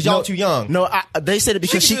 remember that because y'all too young. No, they said it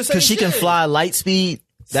because She can do the she can same shit. fly light speed.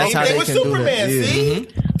 That's Same how thing they with can Superman, do that. Yeah.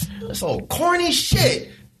 see? This old corny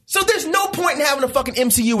shit. So there's no point in having a fucking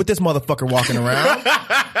MCU with this motherfucker walking around.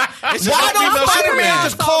 Why just don't female Spider-Man Superman.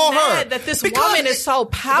 just call her? Mad that this Because woman is so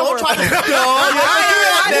Don't powerful. try to.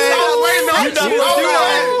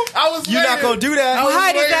 You're not gonna do that.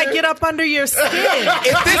 Why did that get up under your skin?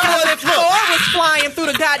 If this was Thor was flying through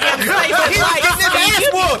the goddamn space at he was light getting his speed, ass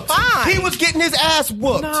you'd be whooped. fine. He was getting his ass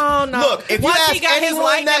whooped. No. Look, if Once you ask he got his anyone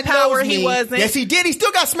lightning that power, knows he me, wasn't. Yes, he did. He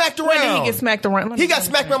still got smacked around. When did he get smacked around? He got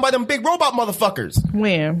smacked around by them big robot motherfuckers.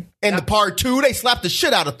 When? In the part 2, they slapped the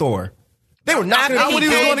shit out of Thor. They were knocking him After out. he when he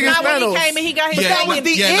was going came, against not when he Thanos. came and he got his But that was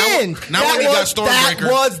lightning. the end. not when he got Stormbreaker.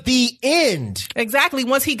 That was the end. Exactly.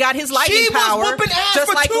 Once he got his lightning She was power, whooping ass just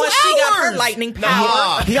for like 2 once she got her hours. lightning Nah,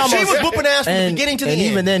 power. He almost- she was whooping ass from the beginning to the end.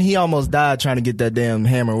 And even then, he almost died trying to get that damn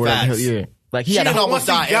hammer. Whatever. Facts. Yeah. Like he She had didn't a almost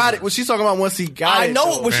Once he die got ever. it, what she's talking about once he got I it. know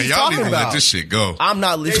though. what Man, she's y'all talking need to about. let this shit go. I'm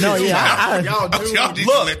not listening. No, to yeah, you. Y'all need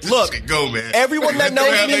Look, to let this look. shit go, man. Everyone that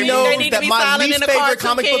knows me They knows need to that be my silent least in the favorite cartoon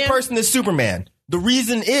comic book can. person is Superman. The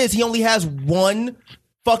reason is he only has one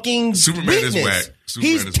fucking Superman is weakness. whack.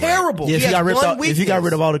 Superman He's is whack. terrible. Yeah, He has one if he got weakness.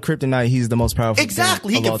 rid of all the kryptonite, he's the most powerful.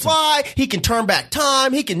 Exactly. He thing can of all time. fly. He can turn back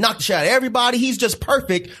time. He can knock the shit out of everybody. He's just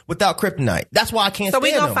perfect without kryptonite. That's why I can't So stand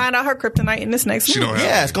we gonna him. find out her kryptonite in this next She movie. don't have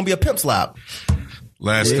Yeah, it's gonna be a pimp slap.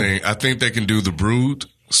 Last thing, I think they can do the Brood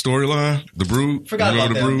storyline, the Brood. Forgot about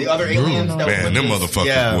the them. Brood. The other aliens. that Man, went them through- motherfuckers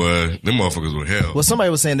Yeah. them motherfuckers were hell. Well, somebody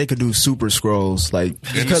was saying they could do super scrolls, like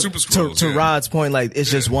the because Super Skrulls, to yeah. Rod's point, like it's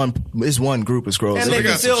just one group of scrolls. And they they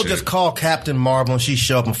can got some still shit. just call Captain Marvel and she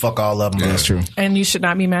show up and fuck all of them. That's true. And you should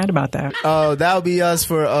not be mad about that. That'll be us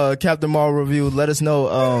for Captain Marvel review. Let us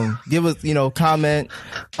know. Give us, comment.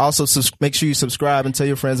 Also, make sure you subscribe and tell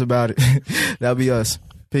your friends about it. That'll be us.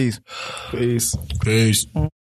 Peace. Peace. Peace.